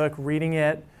diet book, reading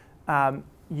it,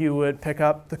 you would pick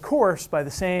up the course by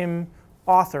the same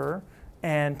author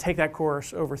and take that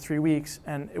course over 3 weeks,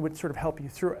 and it would sort of help you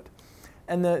through it.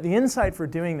 And the insight for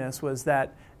doing this was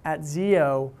that at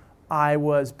Zeo, I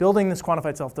was building this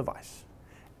quantified self device.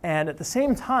 And at the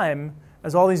same time,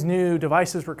 as all these new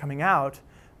devices were coming out,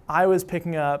 I was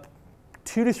picking up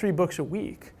 2 to 3 books a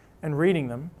week and reading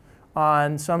them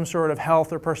on some sort of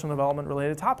health or personal development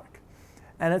related topic.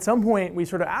 And at some point, we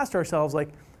sort of asked ourselves, like,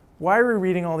 why are we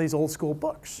reading all these old school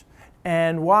books?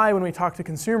 And why, when we talk to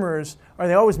consumers, are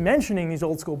they always mentioning these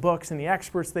old school books and the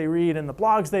experts they read and the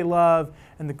blogs they love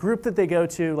and the group that they go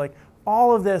to, like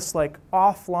all of this like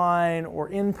offline or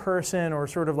in person or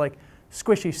sort of like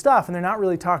squishy stuff, and they're not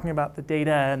really talking about the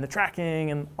data and the tracking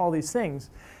and all these things.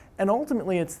 And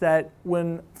ultimately it's that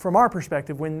from our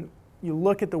perspective, when you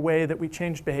look at the way that we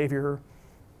changed behavior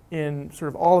in sort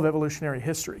of all of evolutionary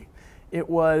history, it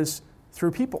was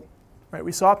through people, right?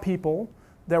 We saw people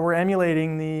that were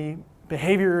emulating the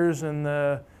behaviors and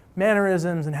the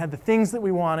mannerisms and had the things that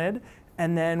we wanted,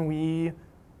 and then we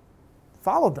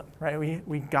followed them, right?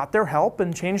 We got their help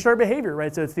and changed our behavior,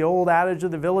 right? So it's the old adage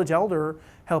of the village elder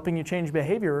helping you change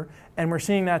behavior, and we're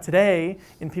seeing that today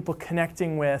in people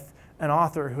connecting with an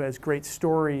author who has great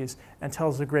stories and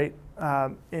tells a great,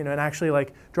 and actually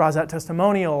like draws out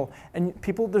testimonial, and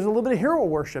people, there's a little bit of hero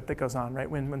worship that goes on, right?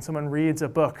 When someone reads a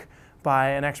book by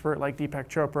an expert like Deepak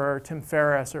Chopra or Tim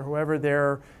Ferriss or whoever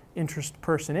their interest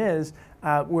person is,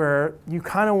 where you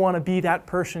kind of want to be that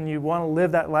person, you want to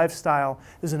live that lifestyle.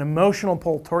 There's an emotional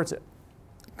pull towards it.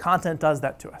 Content does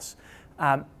that to us.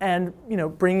 And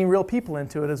bringing real people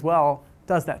into it as well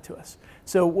does that to us.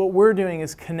 So what we're doing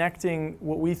is connecting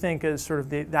what we think is sort of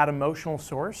that emotional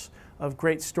source of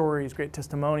great stories, great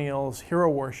testimonials, hero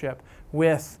worship,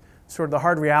 with sort of the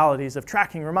hard realities of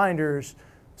tracking reminders,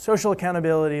 social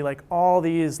accountability, like all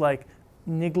these like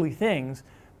niggly things,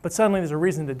 but suddenly there's a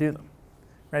reason to do them,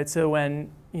 right? So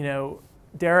when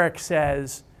Derek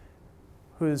says,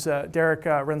 Derek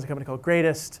runs a company called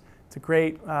Greatest. It's a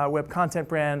great web content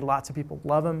brand. Lots of people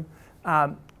love him.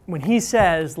 When he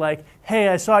says like, hey,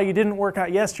 I saw you didn't work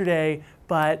out yesterday,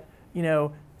 but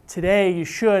today you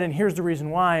should, and here's the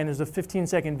reason why, and there's a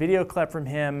 15-second video clip from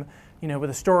him, with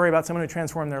a story about someone who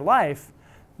transformed their life,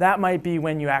 that might be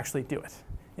when you actually do it.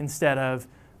 Instead of,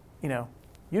 you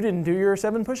didn't do your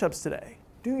 7 push-ups today.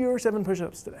 do your 7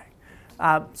 push-ups today.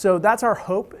 So that's our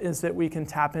hope, is that we can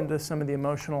tap into some of the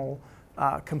emotional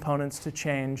components to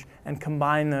change and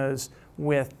combine those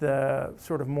with the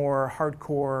sort of more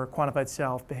hardcore quantified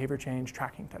self, behavior change,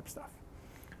 tracking type stuff.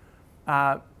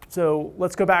 So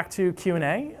let's go back to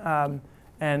Q&A.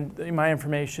 And my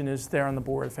information is there on the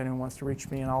board if anyone wants to reach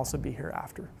me, and I'll also be here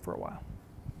after for a while.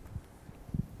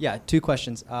 Yeah, 2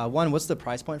 questions. One, what's the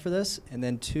price point for this? And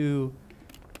then 2,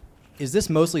 is this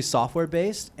mostly software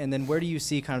based? And then where do you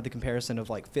see kind of the comparison of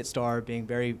like FitStar being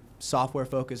very software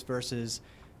focused versus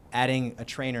adding a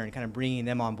trainer and kind of bringing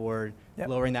them on board,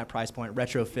 lowering that price point,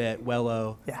 retrofit,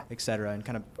 Wello, et cetera, and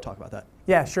kind of talk about that?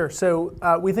 Yeah, sure. So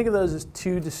we think of those as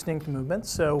 2 distinct movements.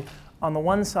 So on the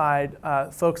one side,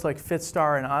 folks like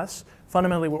FitStar and us,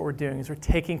 fundamentally what we're doing is we're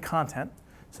taking content,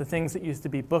 so things that used to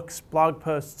be books, blog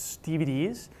posts,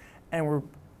 DVDs, and we're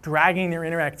dragging their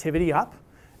interactivity up,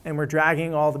 and we're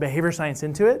dragging all the behavior science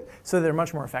into it so they're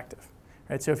much more effective.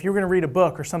 Right? So if you're going to read a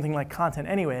book or something like content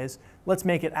anyways, let's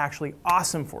make it actually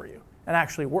awesome for you and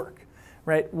actually work.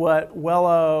 Right? What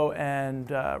Wello and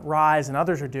Rise and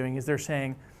others are doing is they're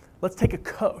saying, let's take a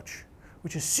coach,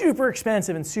 which is super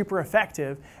expensive and super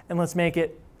effective, and let's make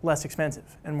it less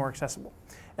expensive and more accessible.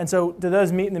 And so do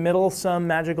those meet in the middle some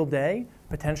magical day?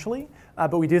 Potentially,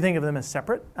 but we do think of them as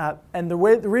separate. And the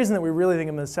reason that we really think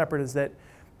of them as separate is that,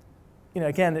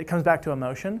 again, it comes back to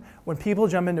emotion. When people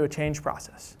jump into a change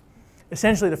process,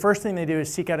 essentially the first thing they do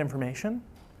is seek out information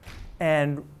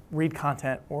and read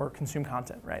content or consume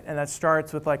content, right? And that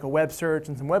starts with like a web search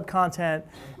and some web content.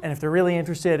 And if they're really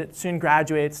interested, it soon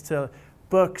graduates to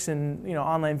books and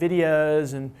online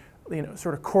videos and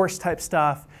sort of course type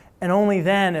stuff. And only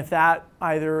then, if that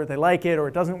either they like it or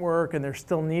it doesn't work and they're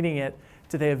still needing it,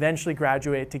 do they eventually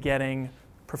graduate to getting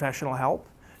professional help.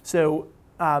 So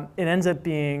it ends up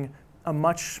being a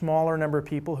much smaller number of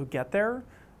people who get there.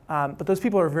 But those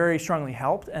people are very strongly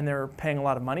helped and they're paying a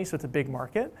lot of money, so it's a big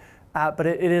market. But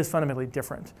it is fundamentally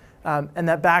different. And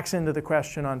that backs into the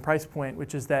question on price point,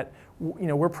 which is that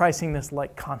we're pricing this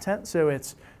like content. So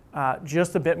it's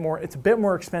just a bit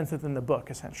more expensive than the book,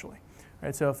 essentially.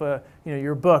 Right? So if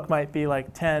your book might be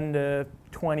like 10 to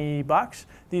 20 bucks,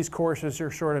 these courses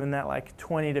are sort of in that like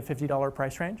 $20 to $50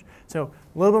 price range. So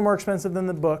a little bit more expensive than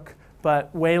the book,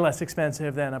 but way less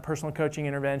expensive than a personal coaching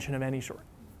intervention of any sort.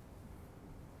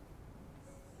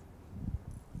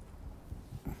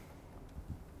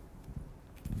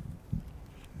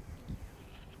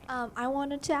 I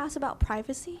wanted to ask about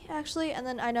privacy, actually, and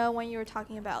then I know when you were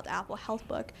talking about the Apple Health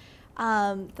Book,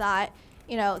 that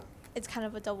it's kind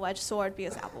of a double-edged sword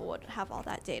because Apple would have all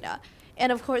that data,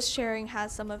 and of course sharing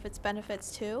has some of its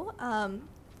benefits too,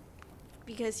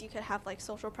 because you could have like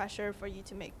social pressure for you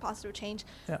to make positive change.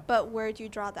 Yeah. But where do you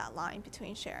draw that line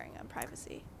between sharing and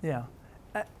privacy? Yeah.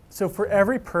 So for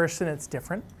every person, it's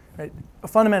different. Right?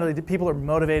 Fundamentally, people are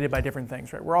motivated by different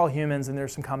things. Right? We're all humans, and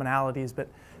there's some commonalities, but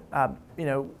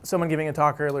someone giving a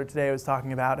talk earlier today was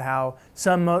talking about how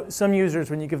some users,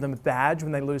 when you give them a badge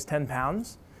when they lose 10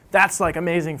 pounds, that's like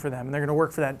amazing for them, and they're going to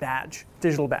work for that badge,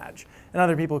 digital badge. And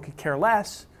other people could care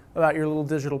less about your little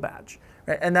digital badge.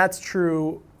 Right? And that's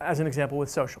true, as an example, with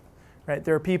social. Right?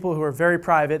 There are people who are very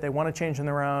private, they want to change on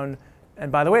their own,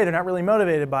 and by the way, they're not really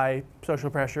motivated by social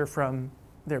pressure from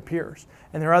their peers.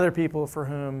 And there are other people for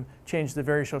whom change is a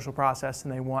very social process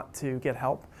and they want to get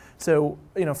help. So,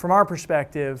 from our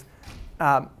perspective,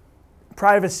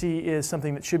 privacy is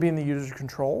something that should be in the user's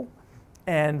control,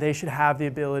 and they should have the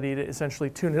ability to essentially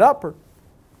tune it up or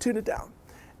tune it down.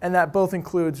 And that both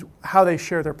includes how they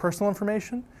share their personal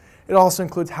information. It also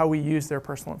includes how we use their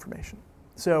personal information.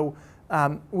 So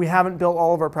we haven't built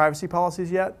all of our privacy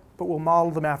policies yet, but we'll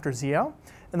model them after Zio.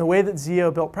 And the way that Zio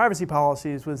built privacy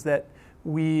policies was that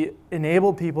we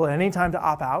enabled people at any time to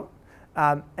opt out,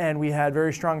 and we had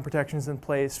very strong protections in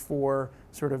place for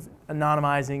sort of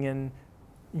anonymizing and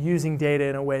using data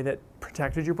in a way that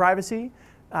protected your privacy.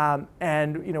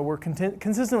 And we're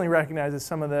consistently recognized as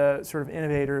some of the sort of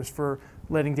innovators for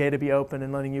letting data be open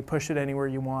and letting you push it anywhere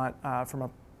you want from a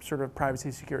sort of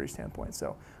privacy security standpoint.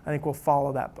 So I think we'll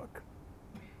follow that book.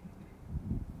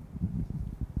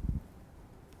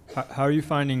 How are you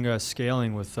finding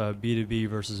scaling with B2B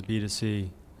versus B2C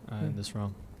in this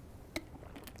realm?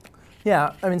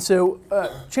 Yeah, I mean, so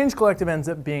Change Collective ends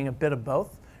up being a bit of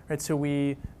both, right? So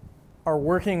we are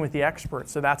working with the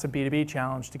experts, so that's a B2B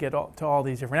challenge to get to all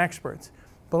these different experts.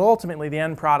 But ultimately, the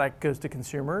end product goes to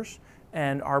consumers,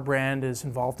 and our brand is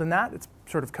involved in that. It's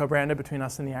sort of co-branded between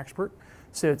us and the expert,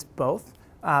 so it's both.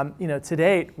 To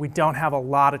date, we don't have a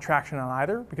lot of traction on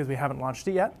either because we haven't launched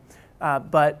it yet.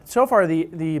 But so far, the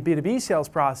B2B sales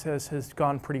process has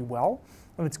gone pretty well.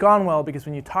 And it's gone well because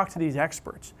when you talk to these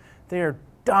experts, they are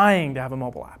dying to have a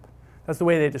mobile app. That's the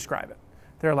way they describe it.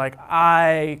 They're like,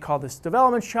 I called this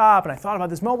development shop and I thought about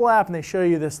this mobile app, and they show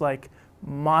you this like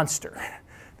monster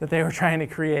that they were trying to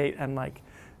create, and like,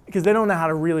 because they don't know how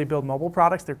to really build mobile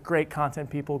products. They're great content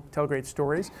people, tell great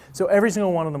stories. So every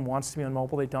single one of them wants to be on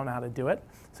mobile. They don't know how to do it.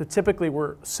 So typically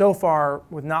we're so far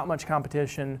with not much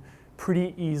competition,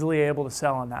 pretty easily able to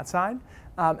sell on that side.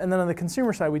 And then on the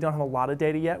consumer side, we don't have a lot of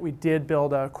data yet. We did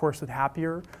build a course with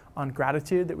Happier on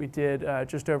gratitude that we did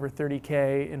just over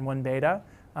 30K in one beta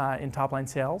in top line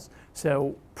sales.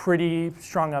 So pretty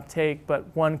strong uptake, but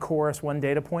one course, one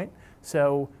data point.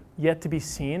 So yet to be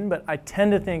seen, but I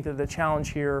tend to think that the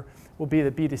challenge here will be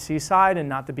the B2C side and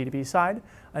not the B2B side.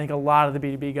 I think a lot of the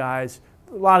B2B guys,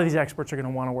 a lot of these experts are going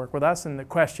to want to work with us, and the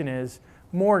question is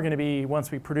more going to be,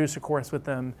 once we produce a course with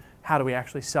them, how do we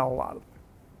actually sell a lot of them?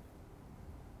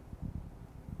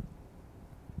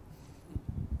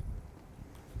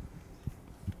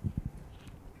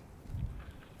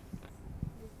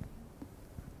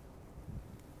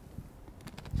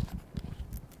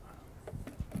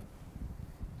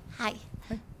 Hi.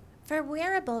 For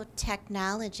wearable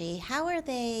technology, how are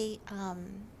they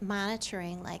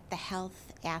monitoring like the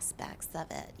health aspects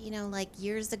of it? You know, like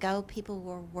years ago, people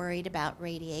were worried about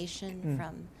radiation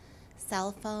from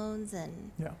cell phones,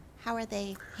 and how are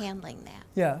they handling that?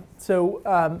 Yeah.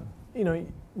 So, you know,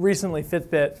 recently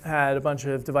Fitbit had a bunch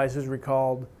of devices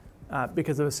recalled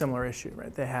because of a similar issue,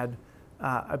 right? They had,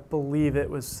 I believe it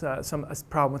was a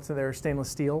problem with their stainless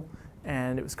steel,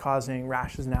 and it was causing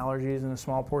rashes and allergies in a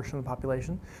small portion of the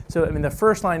population. So, I mean, the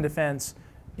first line defense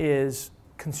is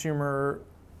consumer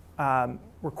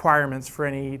requirements for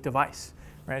any device,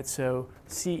 right? So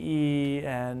CE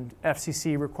and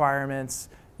FCC requirements,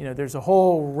 you know, there's a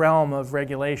whole realm of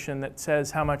regulation that says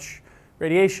how much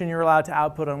radiation you're allowed to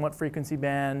output on what frequency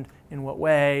band, in what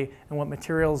way, and what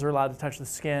materials are allowed to touch the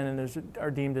skin and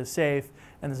are deemed as safe,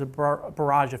 and there's a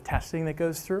barrage of testing that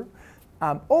goes through.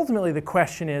 Ultimately, the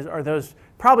question is, are those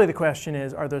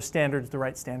standards the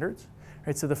right standards?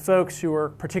 Right? So the folks who are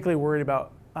particularly worried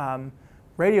about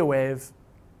radio wave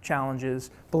challenges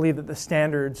believe that the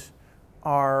standards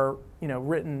are, you know,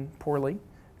 written poorly,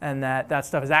 and that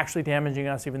stuff is actually damaging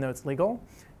us even though it's legal.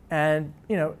 And,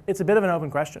 you know, it's a bit of an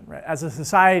open question, right? As a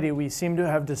society, we seem to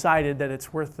have decided that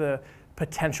it's worth the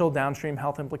potential downstream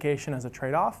health implication as a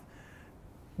trade-off.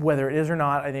 Whether it is or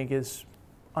not, I think, is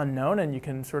unknown, and you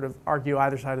can sort of argue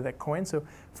either side of that coin. So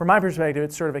from my perspective,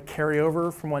 it's sort of a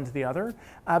carryover from one to the other.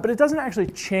 But it doesn't actually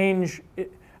change.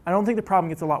 I don't think the problem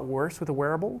gets a lot worse with a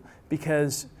wearable,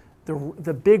 because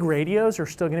the big radios are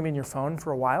still going to be in your phone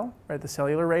for a while, right? The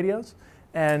cellular radios.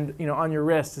 And, you know, on your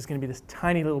wrist is going to be this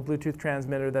tiny little Bluetooth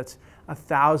transmitter that's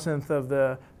 1,000th of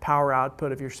the power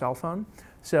output of your cell phone.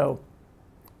 So,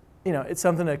 you know, it's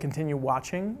something to continue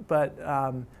watching, but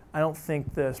I don't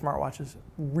think the smartwatches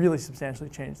really substantially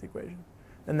change the equation.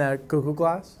 And the Google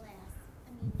Glass?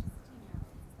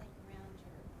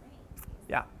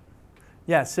 Yeah.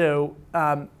 Yeah, so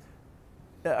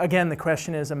again, the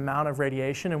question is amount of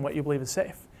radiation and what you believe is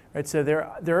safe. Right? So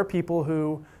there are people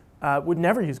who would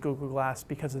never use Google Glass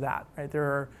because of that. Right? There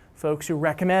are folks who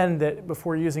recommend that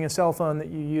before using a cell phone that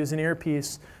you use an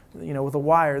earpiece, you know, with a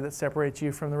wire that separates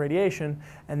you from the radiation.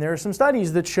 And there are some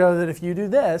studies that show that if you do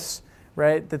this,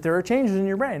 right, that there are changes in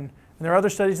your brain. And there are other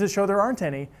studies that show there aren't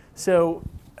any. So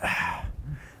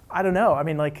I don't know. I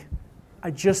mean, like,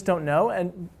 I just don't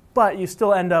know. But you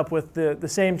still end up with the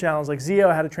same challenge. Like Zio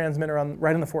had a transmitter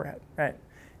right on the forehead, right?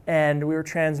 And we were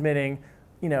transmitting,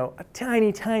 you know, a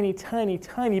tiny, tiny, tiny,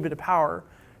 tiny bit of power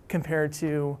compared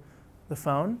to the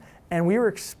phone. And we were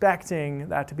expecting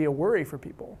that to be a worry for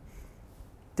people.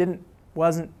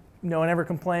 Wasn't, no one ever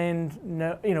complained.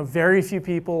 No, you know, very few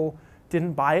people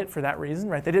didn't buy it for that reason,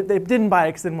 right? They didn't buy it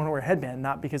because they didn't want to wear a headband,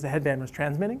 not because the headband was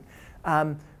transmitting.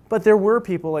 But there were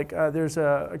people, like there's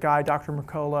a guy, Dr.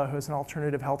 Mercola, who's an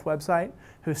alternative health website,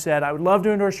 who said, I would love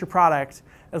to endorse your product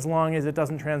as long as it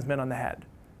doesn't transmit on the head.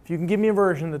 If you can give me a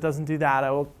version that doesn't do that,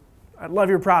 I'd love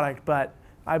your product, but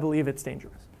I believe it's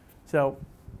dangerous. So,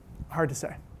 hard to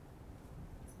say.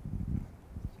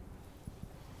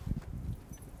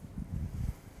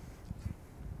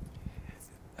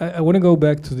 I want to go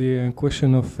back to the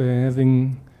question of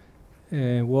having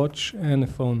a watch and a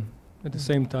phone at the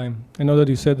same time. I know that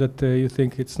you said that you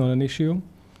think it's not an issue,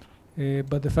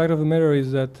 but the fact of the matter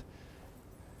is that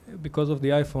because of the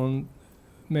iPhone,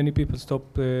 many people stop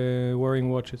wearing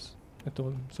watches at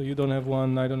all. So you don't have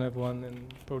one, I don't have one,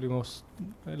 and probably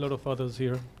a lot of others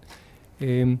here.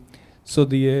 So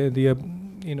the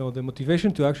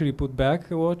motivation to actually put back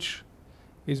a watch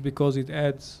is because it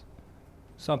adds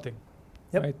something.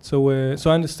 Yep. Right. So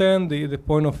I understand the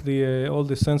point of all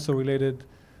the sensor-related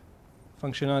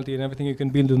functionality and everything you can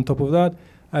build on top of that.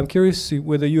 I'm curious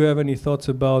whether you have any thoughts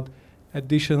about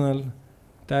additional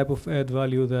type of add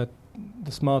value that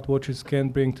the smartwatches can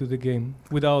bring to the game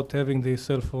without having the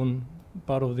cell phone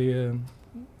part of the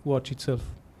watch itself.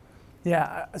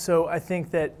 Yeah, so I think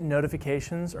that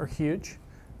notifications are huge.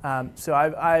 So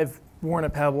I've worn a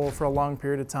Pebble for a long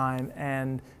period of time,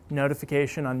 and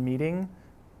notification on meeting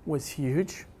was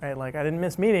huge, right? Like I didn't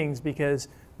miss meetings because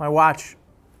my watch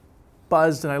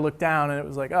buzzed and I looked down and it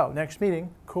was like, oh, next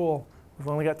meeting, cool. We've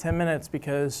only got 10 minutes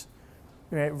because,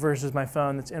 right, versus my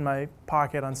phone that's in my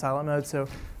pocket on silent mode. So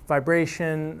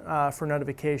vibration for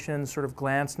notifications, sort of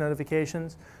glance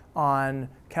notifications on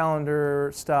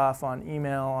calendar stuff, on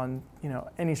email, on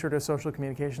any sort of social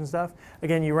communication stuff.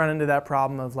 Again, you run into that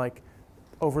problem of like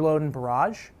overload and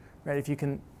barrage, right? If you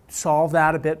can solve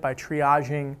that a bit by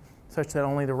triaging such that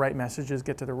only the right messages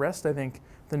get to the wrist, I think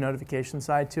the notification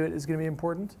side to it is going to be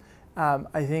important.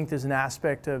 I think there's an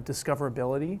aspect of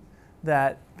discoverability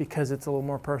that, because it's a little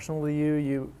more personal to you,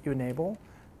 you enable.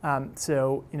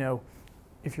 So,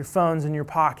 if your phone's in your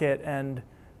pocket and,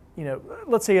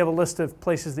 let's say you have a list of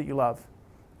places that you love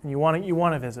and you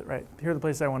want to visit, right? Here are the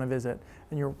places I want to visit.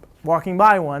 And you're walking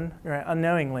by one, right,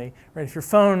 unknowingly, right? If your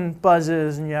phone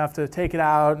buzzes and you have to take it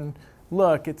out and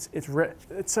look, it's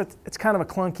kind of a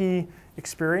clunky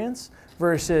experience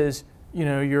versus,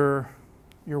 your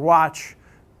watch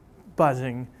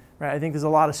buzzing, right? I think there's a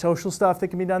lot of social stuff that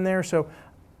can be done there. So,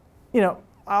 I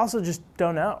also just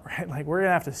don't know, right? Like we're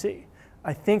gonna have to see.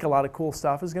 I think a lot of cool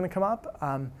stuff is gonna come up,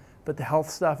 but the health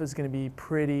stuff is gonna be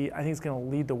pretty, I think it's gonna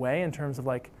lead the way in terms of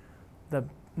like the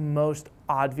most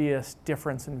obvious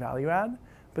difference in value add,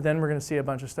 but then we're gonna see a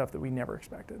bunch of stuff that we never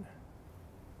expected.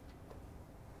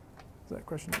 Is that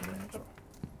question?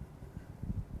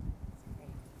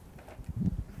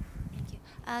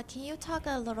 Can you talk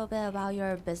a little bit about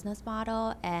your business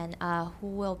model and who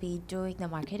will be doing the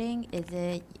marketing? Is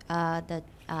it the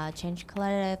Change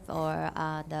Collective or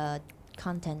the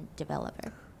content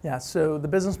developer? Yeah, so the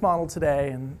business model today,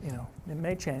 and it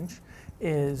may change,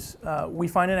 is we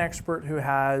find an expert who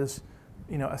has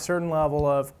a certain level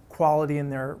of quality in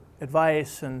their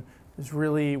advice and is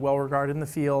really well regarded in the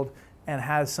field and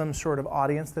has some sort of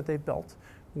audience that they've built.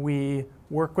 We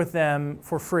work with them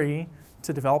for free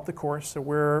to develop the course, so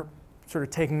we're sort of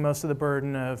taking most of the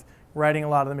burden of writing a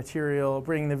lot of the material,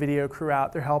 bringing the video crew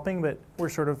out. They're helping, but we're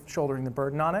sort of shouldering the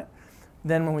burden on it.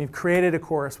 Then when we've created a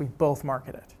course, we both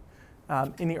market it.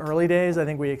 In the early days, I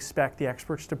think we expect the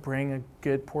experts to bring a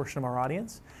good portion of our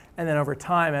audience. And then over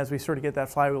time, as we sort of get that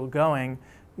flywheel going,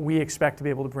 we expect to be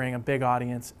able to bring a big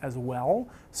audience as well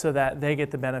so that they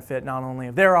get the benefit not only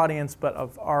of their audience, but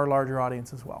of our larger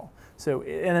audience as well. So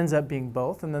it ends up being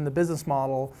both. And then the business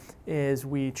model is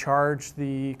we charge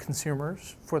the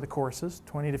consumers for the courses,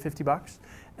 $20 to $50.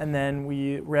 And then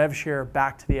we rev share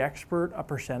back to the expert a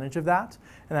percentage of that.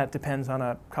 And that depends on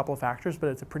a couple of factors, but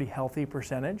it's a pretty healthy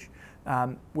percentage,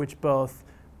 which both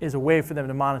is a way for them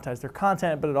to monetize their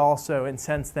content, but it also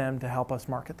incents them to help us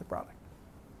market the product.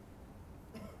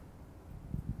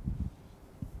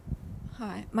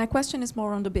 Hi, my question is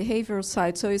more on the behavioral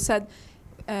side. So you said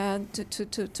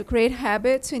to create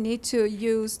habits, you need to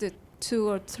use the 2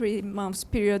 or 3 months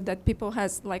period that people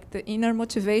has like the inner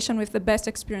motivation with the best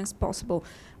experience possible.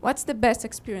 What's the best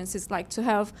experience? It's like to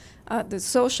have the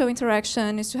social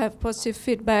interaction, is to have positive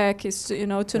feedback, is to,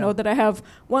 know that I have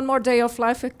 1 more day of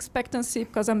life expectancy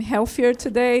because I'm healthier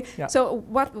today. Yeah. So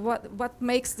what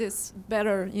makes this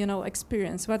better,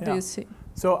 experience? What do you see?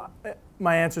 So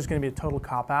my answer is going to be a total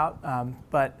cop-out,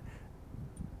 but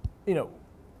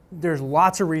there's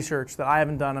lots of research that I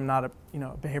haven't done. I'm not a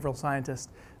behavioral scientist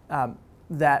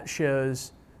that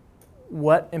shows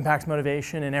what impacts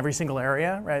motivation in every single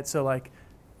area, right? So like,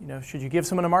 should you give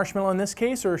someone a marshmallow in this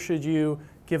case, or should you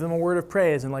give them a word of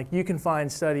praise? And like, you can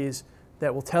find studies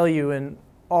that will tell you in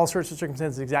all sorts of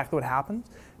circumstances exactly what happens.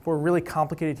 We're really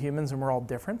complicated humans and we're all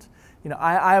different.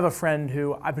 I have a friend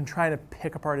who I've been trying to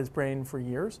pick apart his brain for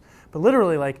years, but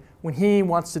literally like when he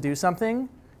wants to do something,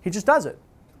 he just does it.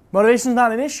 Motivation's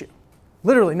not an issue.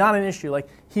 Literally not an issue. Like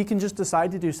he can just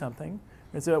decide to do something.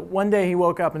 And so one day he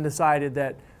woke up and decided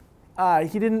that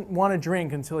he didn't want to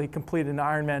drink until he completed an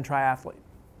Ironman triathlete.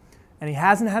 And he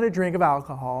hasn't had a drink of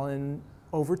alcohol in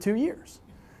over 2 years.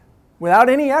 Without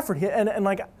any effort.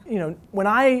 When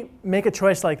I make a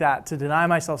choice like that to deny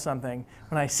myself something,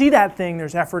 when I see that thing,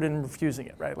 there's effort in refusing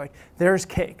it, right? Like, there's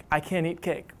cake. I can't eat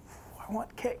cake. I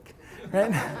want cake,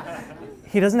 right?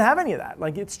 He doesn't have any of that.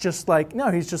 Like, it's just like,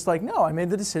 no, he's just like, no, I made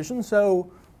the decision,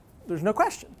 so there's no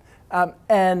question.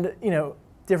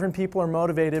 Different people are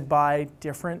motivated by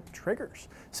different triggers.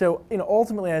 So,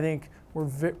 ultimately, I think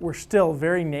we're still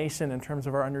very nascent in terms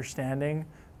of our understanding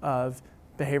of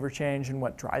behavior change and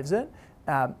what drives it.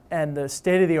 And the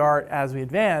state of the art as we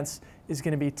advance is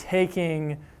going to be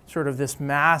taking sort of this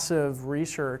massive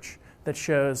research that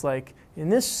shows, like, in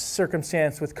this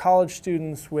circumstance with college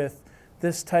students with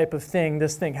this type of thing,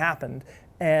 this thing happened,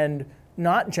 and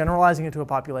not generalizing it to a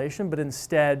population, but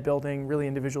instead building really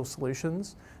individual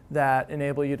solutions that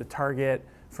enable you to target,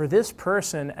 for this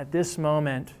person at this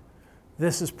moment,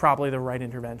 this is probably the right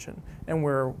intervention. And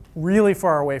we're really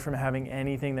far away from having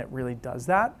anything that really does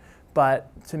that.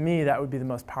 But to me, that would be the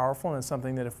most powerful, and it's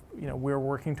something that if we're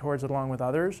working towards it along with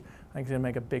others, I think it's going to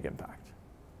make a big impact.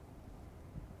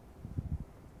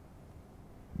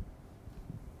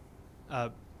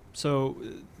 So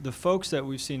the folks that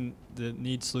we've seen that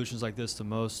need solutions like this the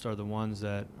most are the ones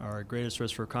that are at greatest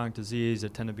risk for chronic disease,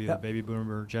 that tend to be the baby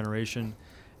boomer generation,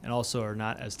 and also are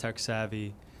not as tech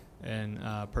savvy and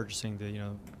purchasing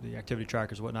the activity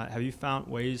trackers and whatnot. Have you found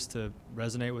ways to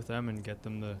resonate with them and get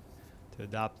them to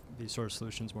adopt these sort of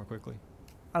solutions more quickly?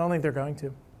 I don't think they're going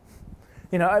to.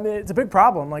 I mean, it's a big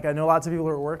problem. Like, I know lots of people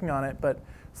who are working on it, but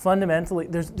fundamentally,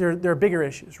 there are bigger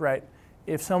issues, right?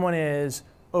 If someone is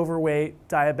overweight,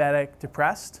 diabetic,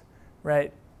 depressed,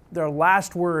 right, their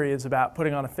last worry is about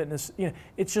putting on a fitness.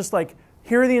 It's just like,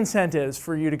 here are the incentives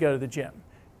for you to go to the gym.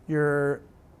 You're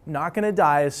not going to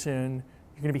die as soon.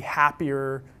 You're going to be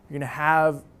happier. You're going to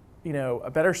have,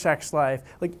 a better sex life.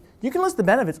 Like, you can list the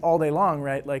benefits all day long,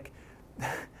 right? Like,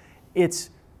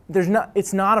 it's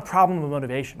not a problem of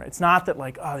motivation, right? It's not that,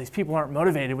 like, oh, these people aren't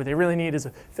motivated. What they really need is a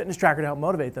fitness tracker to help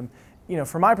motivate them.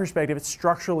 From my perspective, it's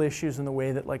structural issues in the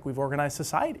way that, like, we've organized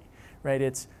society, right?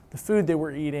 It's the food that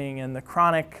we're eating and the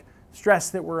chronic stress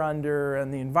that we're under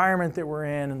and the environment that we're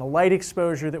in and the light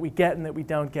exposure that we get and that we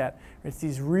don't get. It's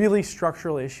these really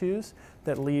structural issues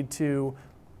that lead to,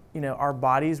 our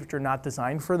bodies, which are not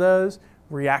designed for those,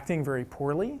 reacting very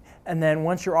poorly. And then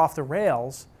once you're off the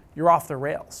rails, you're off the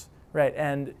rails, right?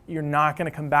 And you're not going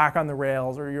to come back on the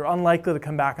rails, or you're unlikely to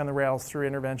come back on the rails through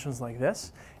interventions like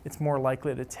this. It's more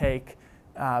likely to take,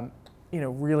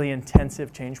 really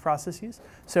intensive change processes.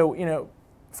 So,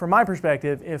 from my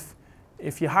perspective,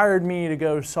 if you hired me to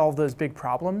go solve those big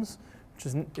problems,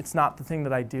 it's not the thing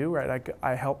that I do, right?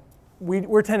 I help.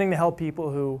 We're tending to help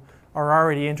people who are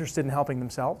already interested in helping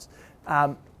themselves.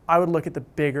 I would look at the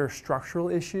bigger structural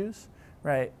issues,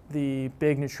 right? The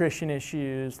big nutrition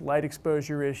issues, light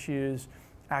exposure issues,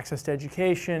 access to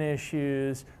education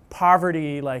issues,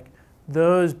 poverty, like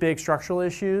those big structural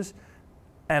issues.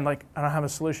 And like, I don't have a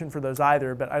solution for those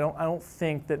either, but I don't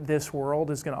think that this world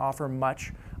is going to offer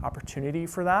much opportunity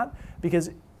for that, because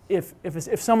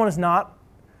if someone is not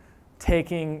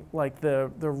taking like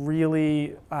the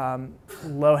really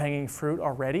low-hanging fruit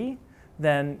already,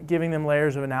 then giving them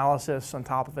layers of analysis on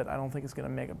top of it, I don't think is going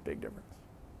to make a big difference.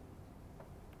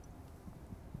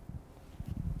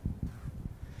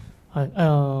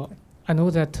 I know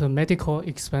that medical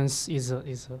expense is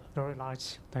very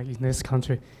large, like in this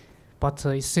country, but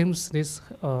it seems these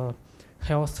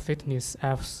health fitness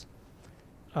apps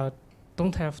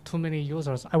don't have too many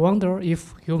users. I wonder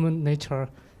if human nature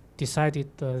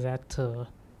decided that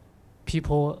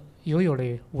people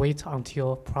usually wait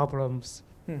until problems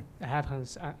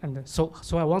happens, and so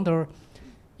I wonder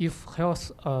if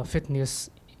health fitness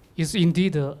is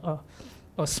indeed a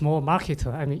small market.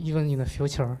 I mean, even in the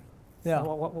future. Yeah.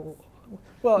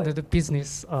 Well, the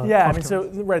business. Yeah, I mean, so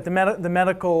right, the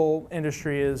medical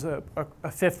industry is a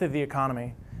fifth of the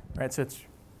economy, right? So it's,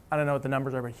 I don't know what the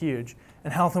numbers are, but huge.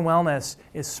 And health and wellness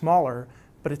is smaller,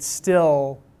 but it's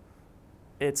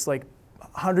like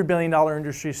 $100 billion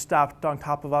industry stacked on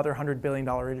top of other $100 billion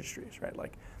industries, right?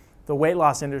 Like the weight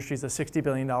loss industry is a $60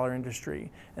 billion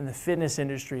industry, and the fitness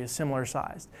industry is similar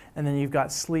sized. And then you've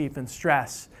got sleep and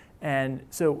stress. And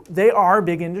so they are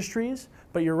big industries,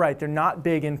 but you're right, they're not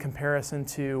big in comparison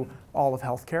to all of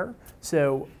healthcare.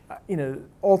 So,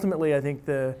 ultimately, I think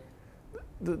the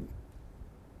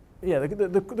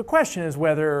question is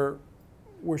whether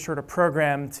we're sort of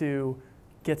programmed to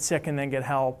get sick and then get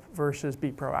help versus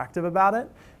be proactive about it.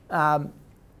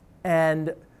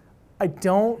 And I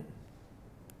don't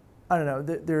know.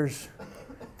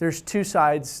 There's two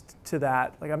sides to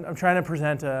that. Like I'm trying to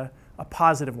present a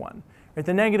positive one. Right?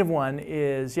 The negative one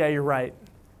is, yeah, you're right.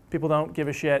 People don't give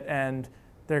a shit, and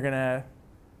they're gonna,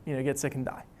 get sick and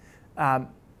die. I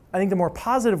think the more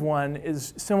positive one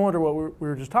is similar to what we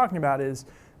were just talking about. Is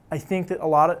I think that a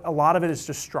lot of it is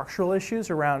just structural issues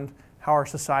around how our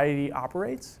society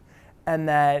operates, and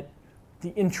that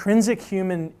the intrinsic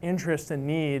human interest and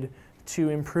need to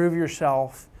improve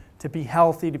yourself, to be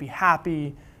healthy, to be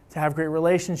happy, to have great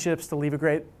relationships, to leave a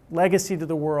great legacy to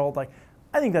the world, like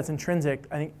I think that's intrinsic.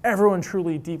 I think everyone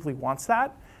truly, deeply wants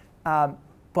that.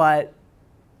 But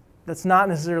that's not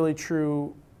necessarily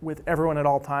true with everyone at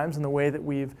all times. In the way that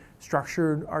we've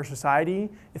structured our society,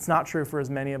 it's not true for as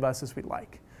many of us as we'd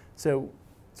like. So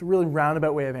it's a really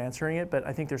roundabout way of answering it, but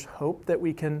I think there's hope that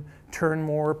we can turn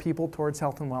more people towards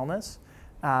health and wellness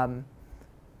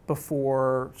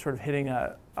before sort of hitting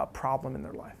a problem in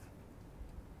their life.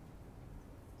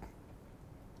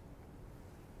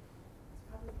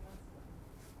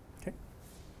 Okay.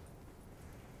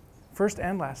 First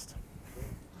and last.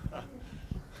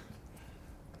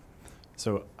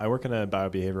 So I work in a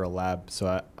biobehavioral lab,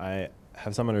 so I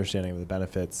have some understanding of the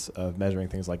benefits of measuring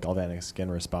things like galvanic skin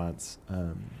response.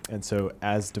 And so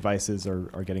as devices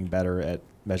are getting better at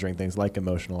measuring things like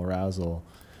emotional arousal,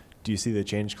 do you see the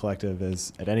Change Collective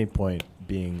as at any point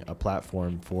being a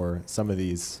platform for some of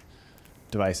these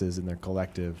devices in their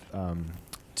collective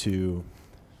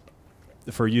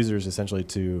for users essentially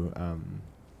to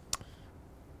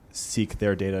seek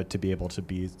their data to be able to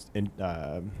be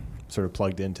sort of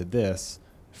plugged into this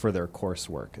for their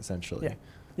coursework, essentially?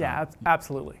 Yeah,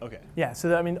 absolutely. Okay. Yeah,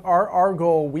 so I mean, our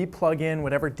goal, we plug in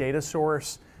whatever data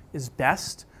source is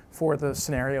best for the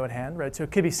scenario at hand, right? So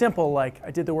it could be simple, like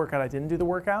I did the workout, I didn't do the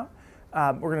workout.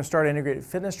 We're going to start integrated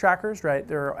fitness trackers, right?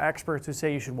 There are experts who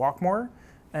say you should walk more,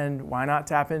 and why not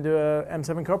tap into a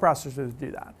M7 coprocessor to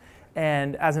do that?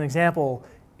 And as an example,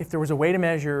 if there was a way to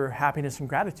measure happiness and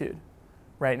gratitude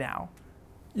right now,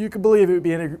 you could believe it would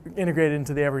be integrated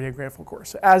into the Everyday Grateful course.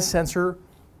 So as sensor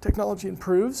technology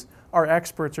improves, our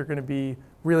experts are going to be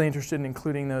really interested in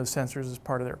including those sensors as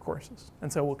part of their courses,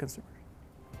 and so will consumers.